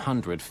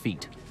 900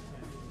 feet.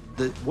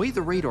 The way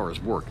the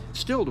radars work,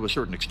 still to a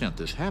certain extent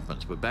this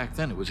happens, but back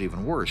then it was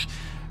even worse.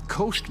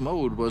 Coast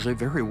mode was a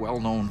very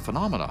well-known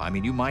phenomena. I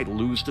mean, you might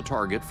lose the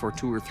target for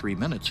 2 or 3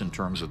 minutes in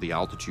terms of the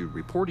altitude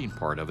reporting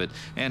part of it,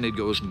 and it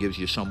goes and gives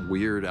you some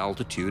weird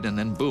altitude, and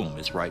then boom,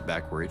 it's right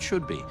back where it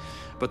should be.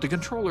 But the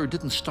controller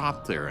didn't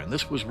stop there, and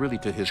this was really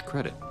to his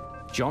credit.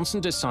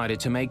 Johnson decided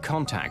to make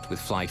contact with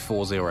Flight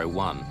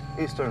 401.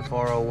 Eastern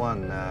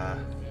 401,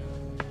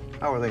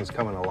 how are things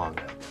coming along?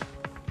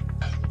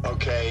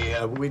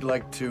 Okay, we'd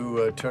like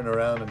to turn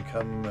around and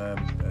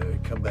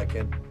come back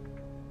in.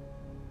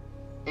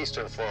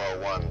 Eastern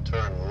 401,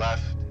 turn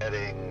left,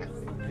 heading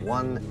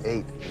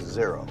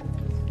 180.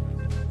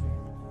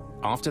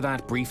 After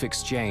that brief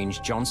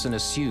exchange, Johnson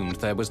assumed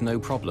there was no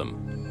problem.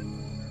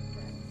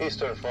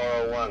 Eastern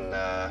 401,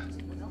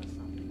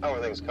 how are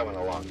things coming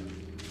along?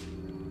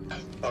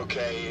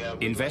 Okay.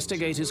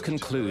 Investigators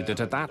conclude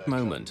that at that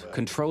moment,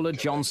 Controller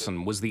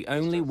Johnson was the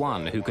only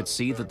one who could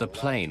see that the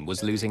plane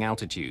was losing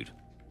altitude.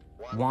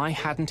 Why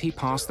hadn't he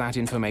passed that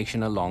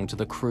information along to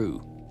the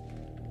crew?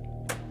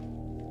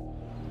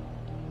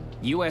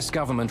 US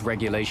government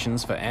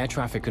regulations for air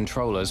traffic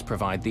controllers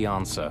provide the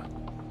answer.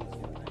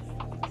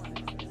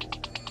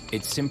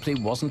 It simply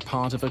wasn't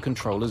part of a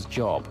controller's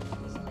job.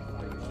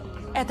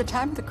 At the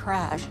time of the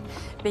crash,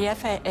 the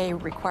FAA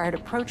required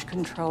approach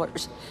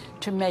controllers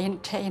to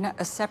maintain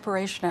a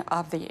separation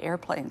of the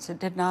airplanes. It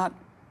did not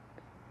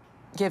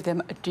give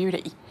them a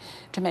duty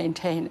to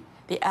maintain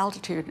the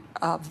altitude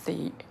of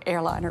the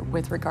airliner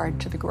with regard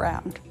to the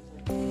ground.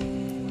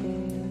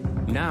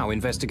 Now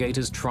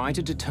investigators try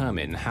to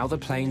determine how the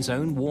plane's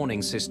own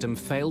warning system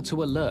failed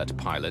to alert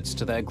pilots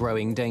to their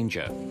growing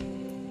danger.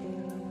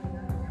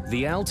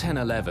 The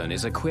L-1011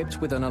 is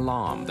equipped with an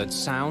alarm that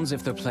sounds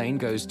if the plane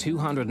goes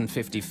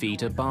 250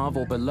 feet above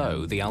or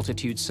below the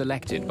altitude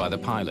selected by the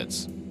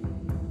pilots.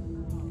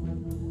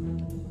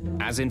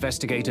 As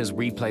investigators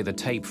replay the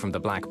tape from the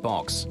black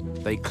box,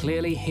 they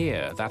clearly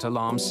hear that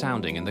alarm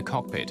sounding in the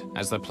cockpit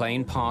as the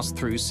plane passed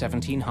through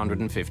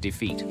 1,750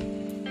 feet.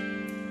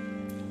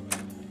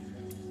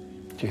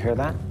 Did you hear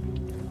that?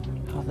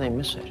 How did they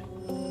miss it?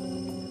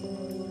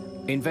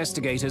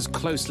 Investigators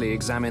closely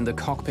examine the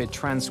cockpit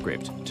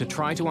transcript to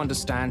try to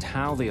understand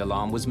how the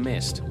alarm was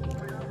missed.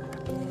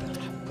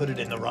 Put it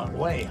in the wrong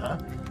way, huh?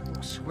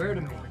 Swear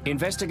to me.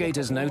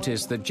 Investigators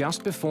notice that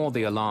just before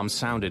the alarm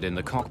sounded in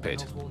the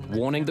cockpit,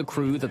 warning the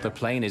crew that the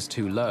plane is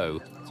too low,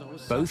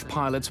 both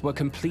pilots were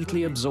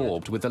completely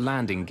absorbed with the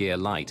landing gear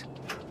light.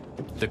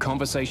 The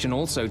conversation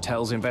also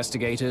tells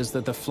investigators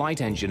that the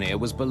flight engineer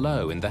was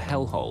below in the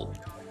hellhole.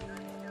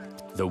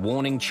 The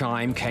warning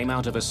chime came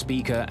out of a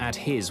speaker at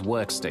his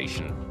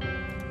workstation.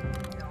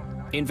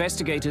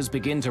 Investigators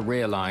begin to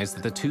realize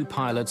that the two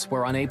pilots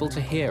were unable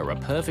to hear a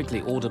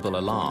perfectly audible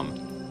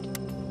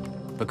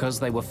alarm because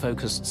they were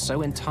focused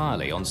so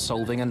entirely on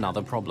solving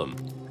another problem.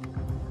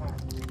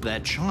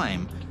 That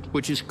chime,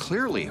 which is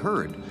clearly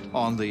heard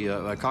on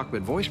the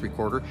cockpit voice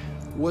recorder,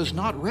 was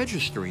not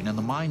registering in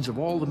the minds of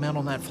all the men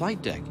on that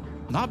flight deck.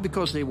 Not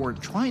because they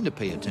weren't trying to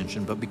pay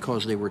attention, but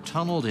because they were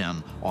tunneled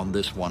in on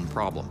this one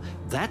problem.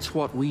 That's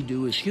what we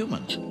do as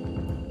humans.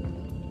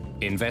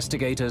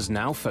 Investigators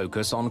now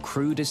focus on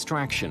crew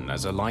distraction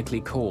as a likely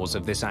cause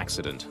of this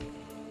accident.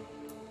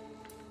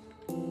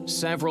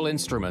 Several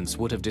instruments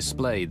would have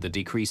displayed the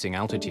decreasing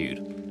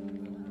altitude.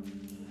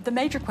 The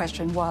major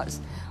question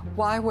was,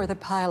 why were the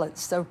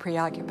pilots so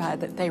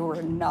preoccupied that they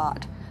were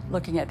not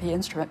looking at the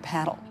instrument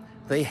panel?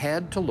 They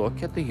had to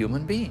look at the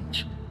human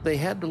beings. They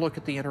had to look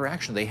at the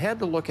interaction. They had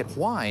to look at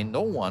why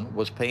no one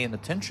was paying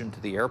attention to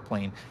the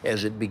airplane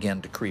as it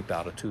began to creep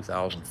out of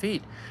 2,000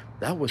 feet.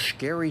 That was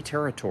scary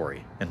territory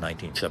in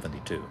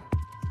 1972.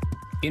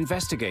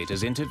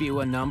 Investigators interview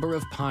a number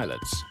of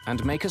pilots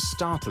and make a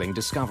startling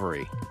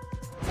discovery.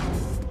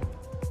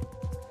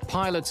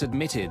 Pilots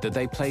admitted that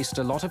they placed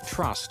a lot of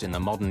trust in the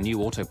modern new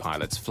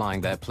autopilots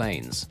flying their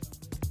planes.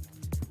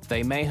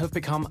 They may have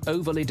become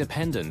overly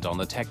dependent on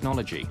the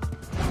technology.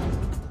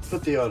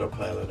 Put the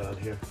autopilot on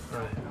here.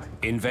 Right.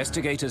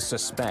 Investigators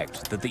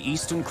suspect that the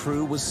Eastern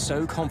crew was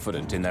so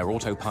confident in their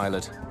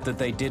autopilot that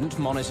they didn't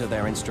monitor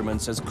their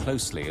instruments as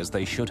closely as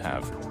they should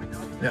have.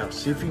 Now,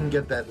 see if you can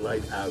get that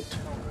light out.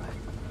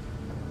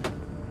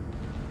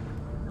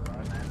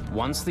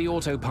 Once the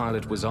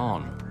autopilot was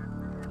on,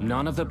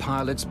 none of the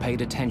pilots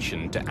paid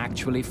attention to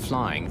actually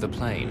flying the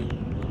plane.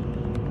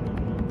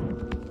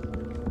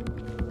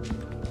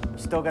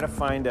 Still got to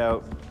find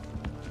out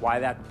why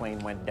that plane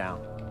went down.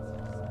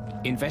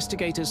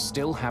 Investigators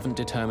still haven't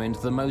determined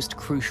the most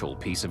crucial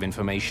piece of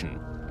information.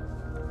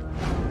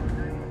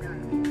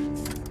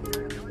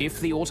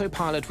 If the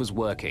autopilot was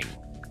working,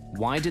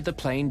 why did the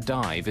plane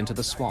dive into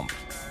the swamp?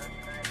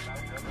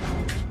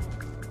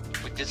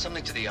 We did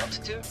something to the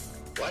altitude?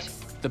 What?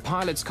 The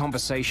pilot's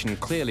conversation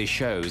clearly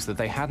shows that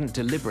they hadn't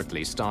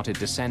deliberately started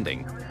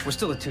descending. We're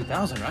still at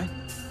 2,000, right?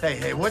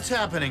 Hey, what's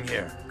happening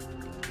here?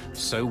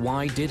 So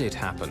why did it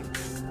happen?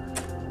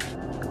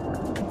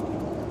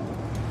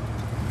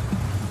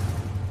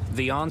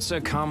 The answer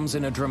comes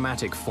in a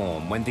dramatic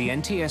form when the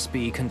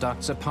NTSB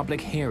conducts a public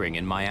hearing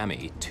in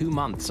Miami 2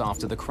 months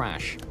after the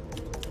crash.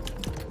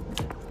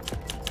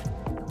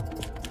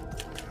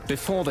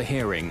 Before the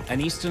hearing,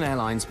 an Eastern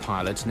Airlines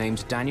pilot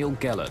named Daniel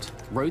Gellert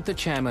wrote the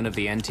chairman of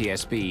the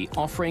NTSB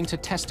offering to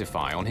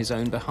testify on his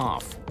own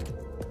behalf.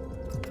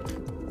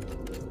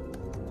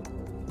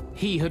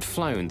 He had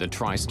flown the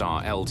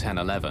TriStar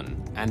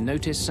L-1011 and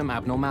noticed some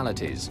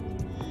abnormalities.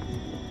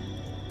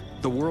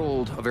 The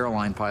world of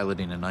airline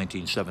piloting in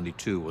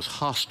 1972 was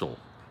hostile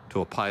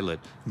to a pilot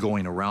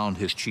going around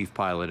his chief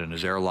pilot and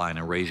his airline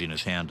and raising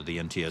his hand to the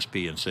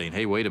NTSB and saying,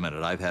 hey, wait a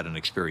minute, I've had an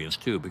experience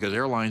too, because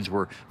airlines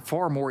were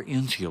far more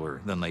insular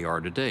than they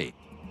are today.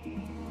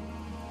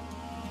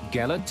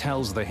 Gellert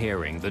tells the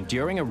hearing that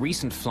during a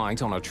recent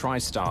flight on a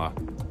TriStar,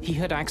 he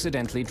had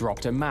accidentally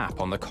dropped a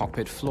map on the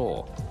cockpit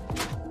floor.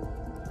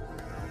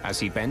 As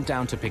he bent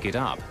down to pick it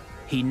up,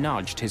 he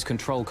nudged his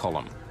control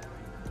column.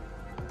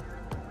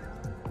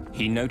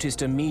 He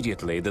noticed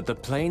immediately that the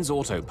plane's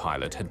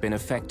autopilot had been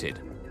affected.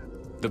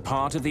 The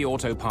part of the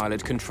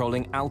autopilot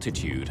controlling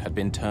altitude had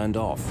been turned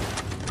off.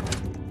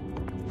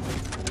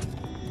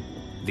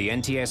 The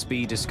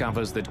NTSB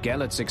discovers that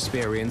Gellert's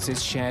experience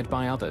is shared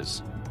by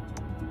others.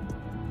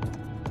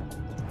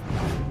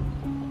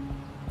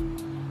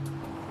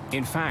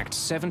 In fact,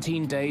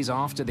 17 days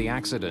after the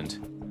accident,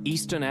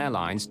 Eastern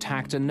Airlines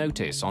tacked a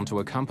notice onto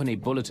a company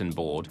bulletin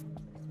board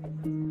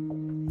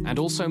and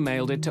also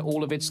mailed it to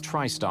all of its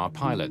TriStar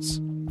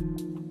pilots.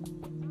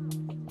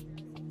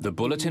 The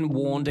bulletin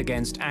warned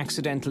against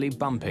accidentally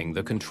bumping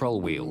the control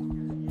wheel.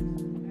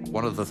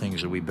 One of the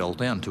things that we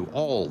built into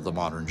all the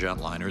modern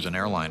jetliners and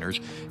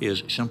airliners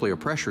is simply a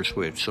pressure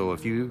switch. So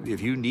if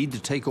you need to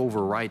take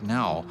over right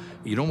now,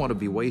 you don't want to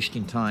be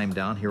wasting time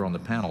down here on the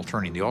panel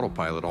turning the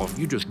autopilot off.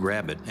 You just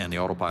grab it and the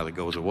autopilot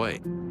goes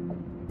away.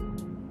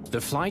 The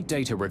flight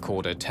data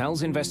recorder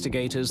tells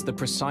investigators the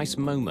precise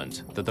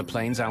moment that the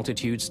plane's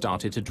altitude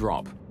started to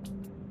drop.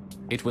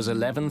 It was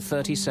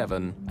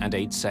 11:37 and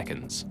 8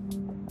 seconds.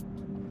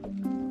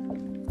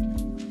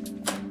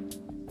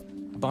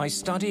 By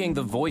studying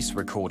the voice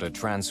recorder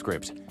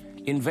transcript,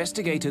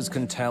 investigators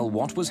can tell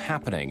what was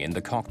happening in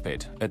the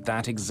cockpit at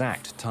that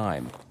exact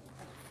time.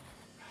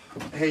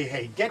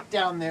 Hey, get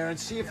down there and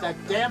see if that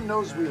damn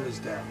nose wheel is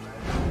down.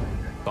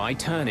 By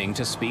turning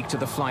to speak to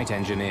the flight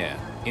engineer,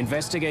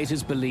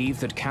 investigators believe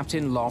that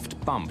Captain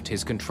Loft bumped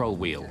his control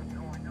wheel.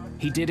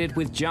 He did it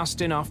with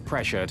just enough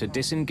pressure to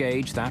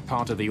disengage that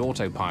part of the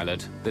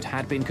autopilot that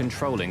had been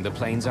controlling the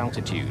plane's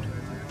altitude.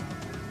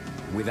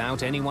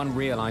 Without anyone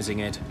realizing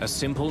it, a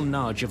simple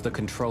nudge of the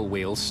control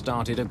wheel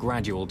started a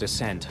gradual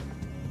descent.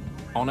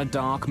 On a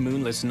dark,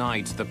 moonless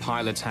night, the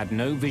pilots had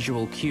no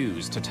visual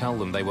cues to tell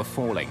them they were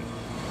falling.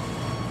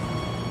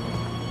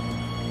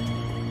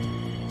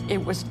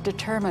 It was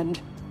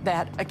determined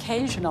that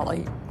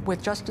occasionally,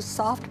 with just a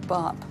soft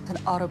bump, an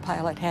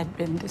autopilot had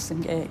been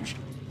disengaged.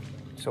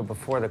 So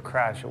before the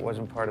crash, it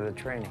wasn't part of the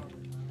training?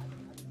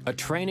 A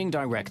training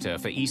director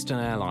for Eastern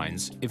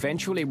Airlines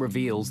eventually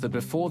reveals that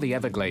before the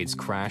Everglades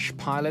crash,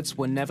 pilots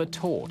were never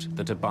taught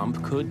that a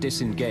bump could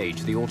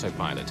disengage the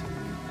autopilot.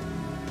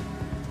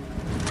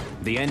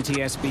 The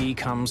NTSB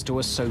comes to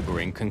a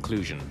sobering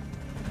conclusion.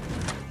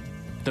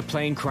 The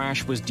plane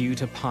crash was due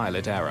to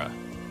pilot error.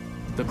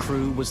 The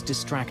crew was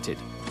distracted.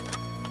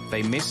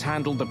 They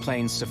mishandled the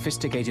plane's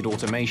sophisticated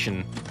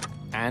automation,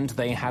 and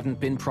they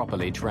hadn't been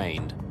properly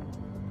trained.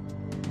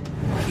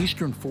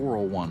 Eastern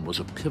 401 was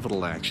a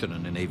pivotal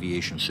accident in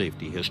aviation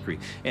safety history,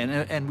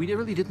 and we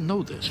really didn't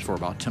know this for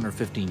about 10 or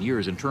 15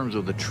 years in terms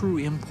of the true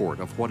import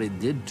of what it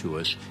did to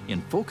us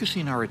in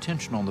focusing our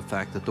attention on the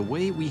fact that the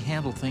way we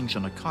handle things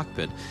in a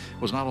cockpit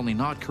was not only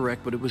not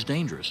correct, but it was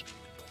dangerous.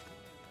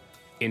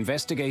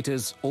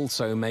 Investigators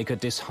also make a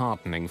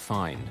disheartening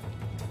find.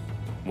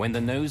 When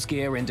the nose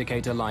gear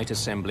indicator light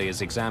assembly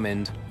is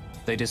examined,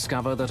 they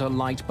discover that a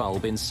light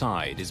bulb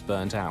inside is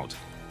burnt out.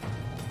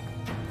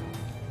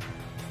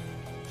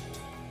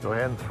 Go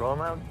ahead and throw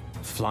them out.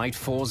 Flight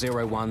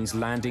 401's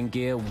landing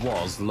gear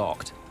was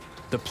locked.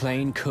 The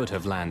plane could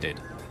have landed.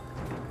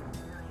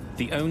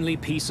 The only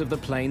piece of the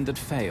plane that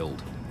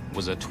failed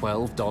was a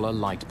 $12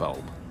 light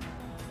bulb.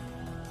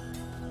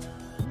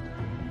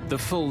 The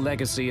full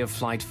legacy of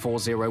Flight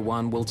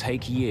 401 will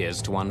take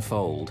years to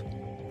unfold.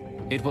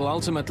 It will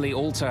ultimately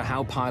alter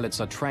how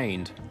pilots are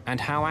trained and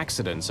how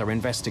accidents are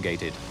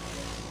investigated.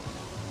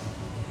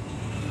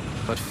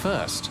 But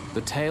first,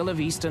 the tale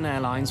of Eastern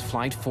Airlines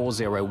Flight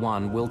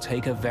 401 will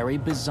take a very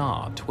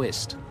bizarre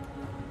twist.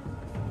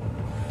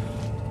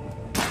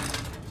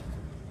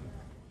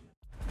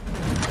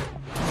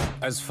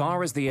 As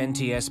far as the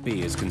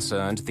NTSB is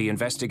concerned, the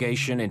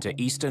investigation into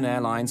Eastern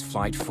Airlines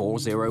Flight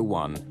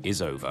 401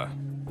 is over.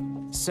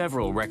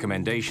 Several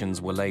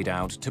recommendations were laid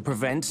out to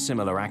prevent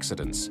similar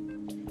accidents.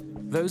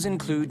 Those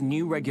include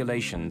new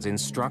regulations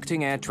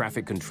instructing air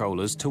traffic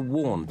controllers to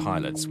warn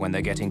pilots when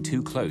they're getting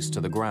too close to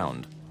the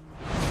ground.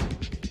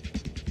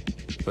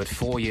 But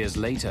 4 years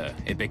later,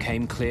 it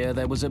became clear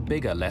there was a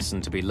bigger lesson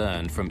to be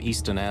learned from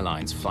Eastern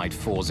Airlines Flight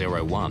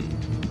 401.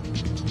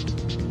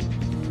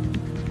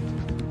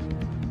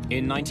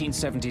 In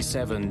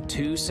 1977,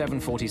 two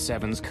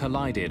 747s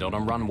collided on a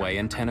runway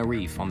in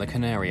Tenerife on the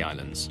Canary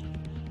Islands.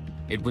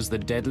 It was the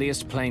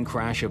deadliest plane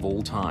crash of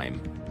all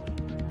time.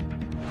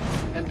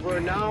 And we're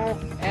now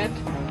at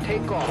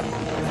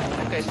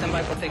takeoff. Okay, stand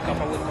by for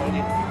takeoff, I will call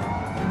you.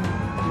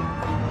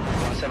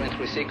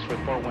 1736,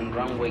 report when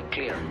runway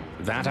clear.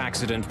 That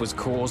accident was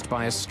caused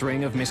by a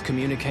string of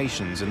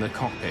miscommunications in the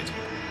cockpit.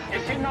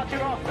 Is it not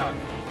your off now?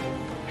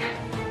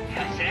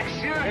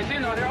 Is it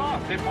not your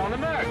off? They're on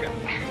America.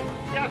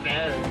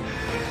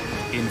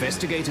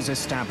 Investigators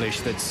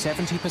established that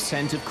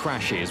 70% of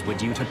crashes were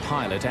due to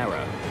pilot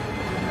error.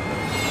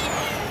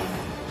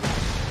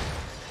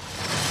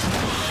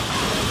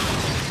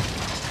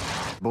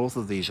 Both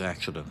of these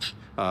accidents,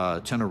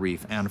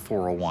 Tenerife and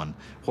 401,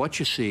 what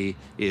you see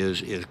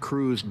is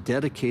crews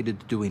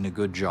dedicated to doing a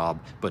good job,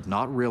 but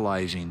not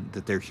realizing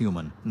that they're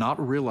human, not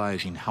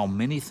realizing how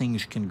many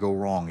things can go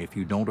wrong if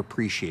you don't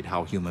appreciate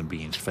how human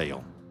beings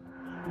fail.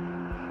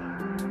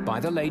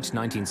 By the late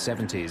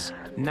 1970s,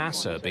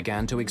 NASA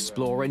began to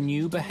explore a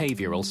new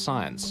behavioral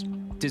science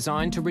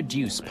designed to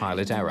reduce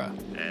pilot error.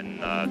 And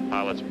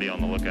pilots be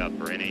on the lookout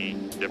for any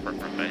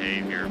different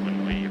behavior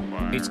when we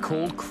acquire. It's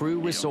called Crew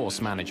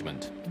Resource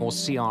Management, or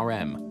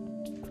CRM.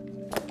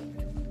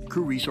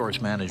 Crew resource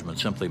management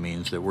simply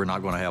means that we're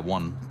not going to have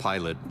one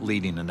pilot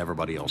leading and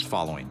everybody else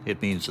following.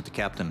 It means that the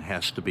captain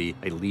has to be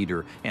a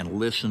leader and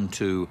listen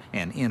to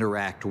and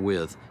interact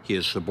with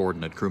his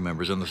subordinate crew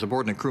members, and the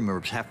subordinate crew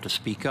members have to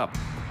speak up.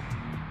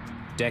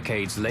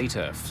 Decades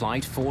later,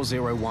 Flight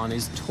 401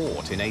 is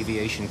taught in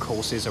aviation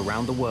courses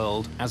around the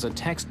world as a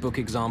textbook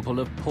example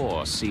of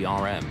poor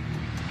CRM.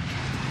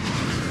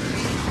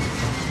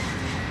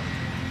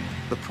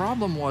 The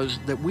problem was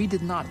that we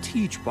did not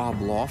teach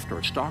Bob Loft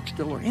or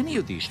Stockstill or any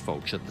of these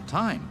folks at the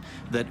time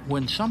that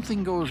when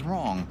something goes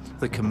wrong,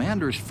 the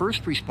commander's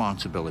first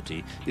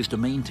responsibility is to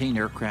maintain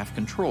aircraft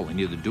control and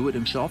either do it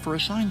himself or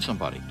assign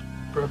somebody.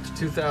 We're up to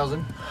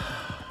 2,000.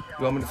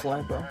 You want me to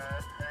fly, bro?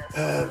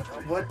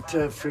 What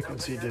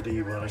frequency did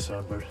he want us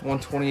on, Bert?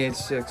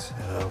 128.6.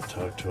 I'll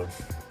talk to him.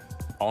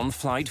 On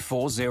Flight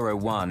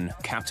 401,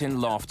 Captain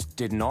Loft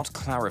did not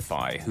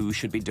clarify who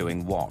should be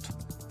doing what.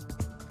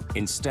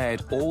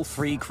 Instead, all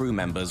three crew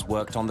members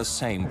worked on the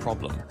same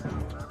problem.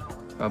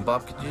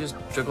 Bob, could you just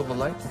jiggle the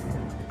light?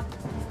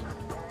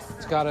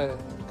 It's gotta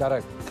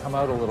come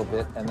out a little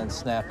bit and then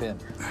snap in.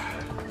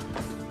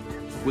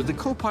 With the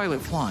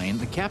co-pilot flying,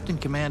 the captain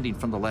commanding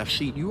from the left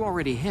seat, you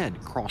already had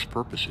cross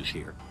purposes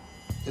here.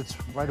 It's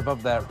right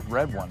above that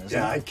red one, isn't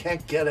it? Yeah, I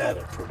can't get at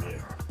it from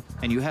here.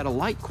 And you had a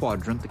light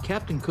quadrant the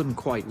captain couldn't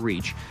quite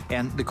reach,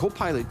 and the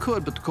co-pilot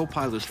could, but the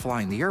co-pilot is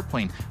flying the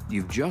airplane.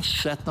 You've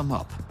just set them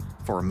up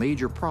for a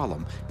major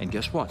problem, and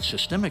guess what?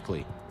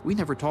 Systemically, we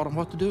never taught them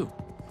what to do.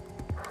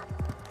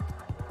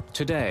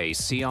 Today,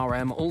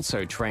 CRM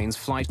also trains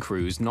flight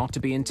crews not to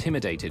be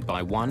intimidated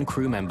by one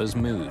crew member's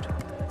mood.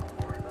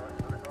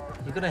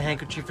 You got a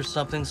handkerchief or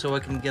something so I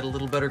can get a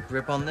little better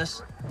grip on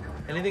this?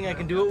 Anything I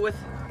can do it with?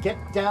 Get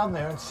down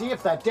there and see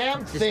if that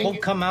damn This thing...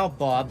 won't come out,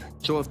 Bob.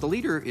 So if the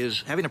leader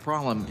is having a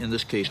problem, in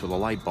this case with a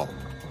light bulb,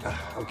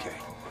 okay.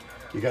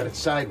 You got it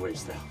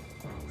sideways now.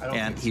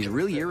 and he's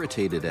really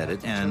irritated at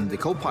it, and the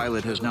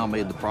co-pilot has now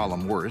made the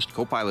problem worse.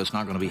 Co-pilot's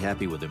not going to be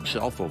happy with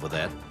himself over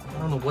that. I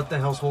don't know what the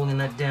hell's holding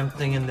that damn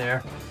thing in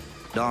there.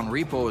 Don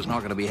Repo is not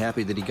going to be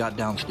happy that he got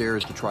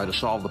downstairs to try to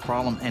solve the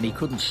problem, and he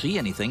couldn't see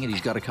anything, and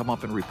he's got to come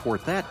up and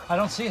report that. I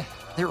don't see it.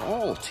 They're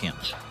all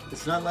tense.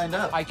 It's not lined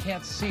up. I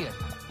can't see it.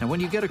 And when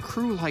you get a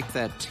crew like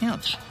that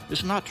tense,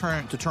 it's not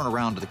to turn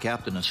around to the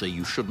captain and say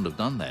you shouldn't have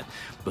done that.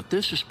 But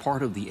this is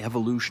part of the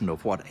evolution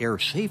of what air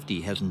safety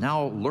has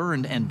now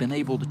learned and been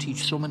able to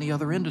teach so many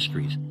other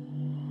industries.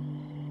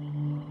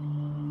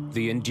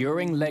 The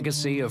enduring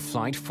legacy of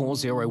Flight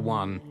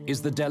 401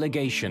 is the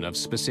delegation of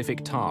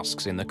specific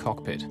tasks in the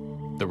cockpit.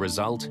 The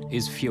result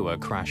is fewer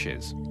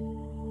crashes.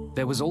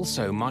 There was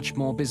also much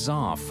more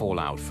bizarre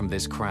fallout from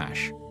this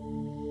crash.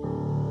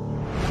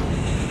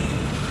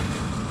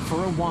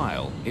 For a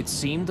while, it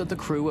seemed that the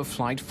crew of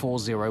Flight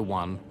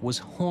 401 was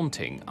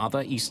haunting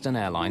other Eastern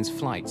Airlines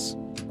flights.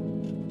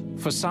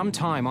 For some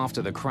time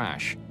after the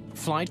crash,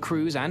 flight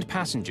crews and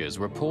passengers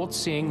report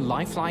seeing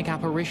lifelike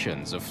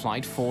apparitions of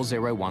Flight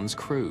 401's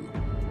crew.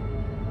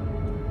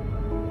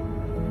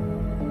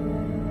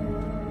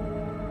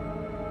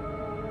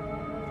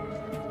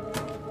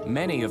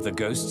 Many of the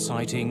ghost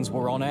sightings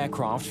were on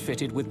aircraft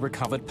fitted with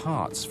recovered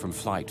parts from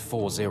Flight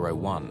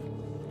 401.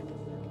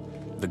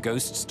 The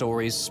ghost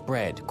stories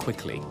spread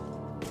quickly.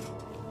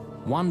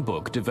 One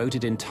book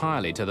devoted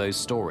entirely to those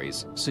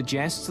stories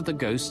suggests that the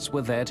ghosts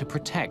were there to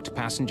protect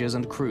passengers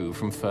and crew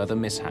from further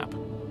mishap.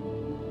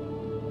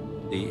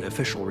 The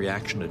official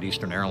reaction at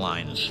Eastern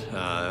Airlines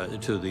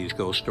to these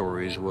ghost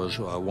stories was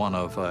one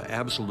of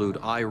absolute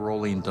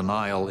eye-rolling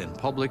denial in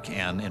public,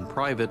 and in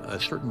private, a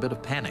certain bit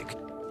of panic.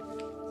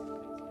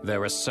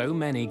 There are so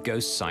many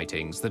ghost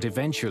sightings that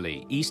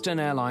eventually Eastern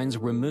Airlines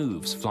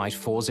removes Flight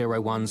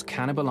 401's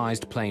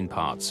cannibalized plane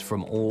parts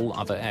from all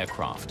other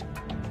aircraft.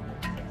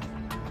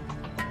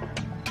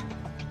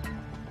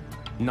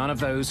 None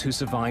of those who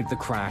survived the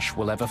crash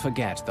will ever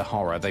forget the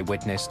horror they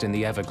witnessed in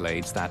the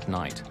Everglades that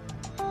night.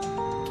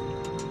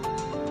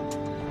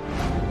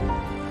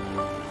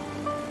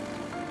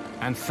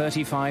 And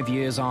 35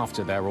 years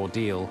after their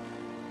ordeal,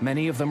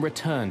 many of them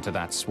returned to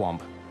that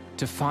swamp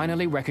to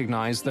finally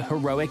recognize the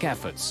heroic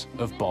efforts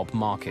of Bob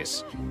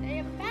Marcus.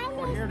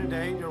 We're here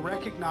today to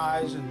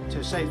recognize and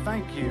to say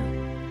thank you.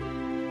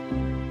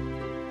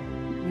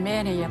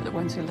 Many of the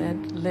ones who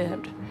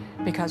lived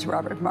because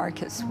Robert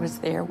Marcus was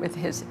there with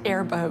his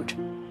airboat.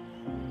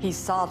 He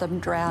saw them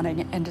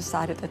drowning and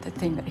decided that the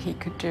thing that he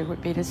could do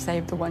would be to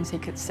save the ones he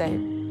could save.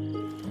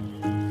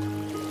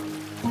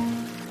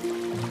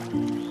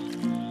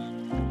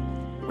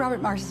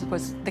 Robert Marcus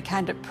was the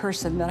kind of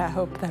person that I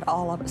hope that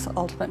all of us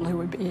ultimately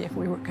would be if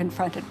we were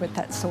confronted with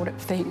that sort of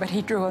thing, but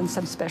he drew on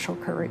some special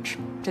courage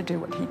to do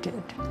what he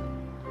did.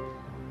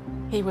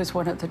 He was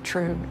one of the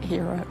true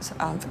heroes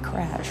of the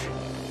crash.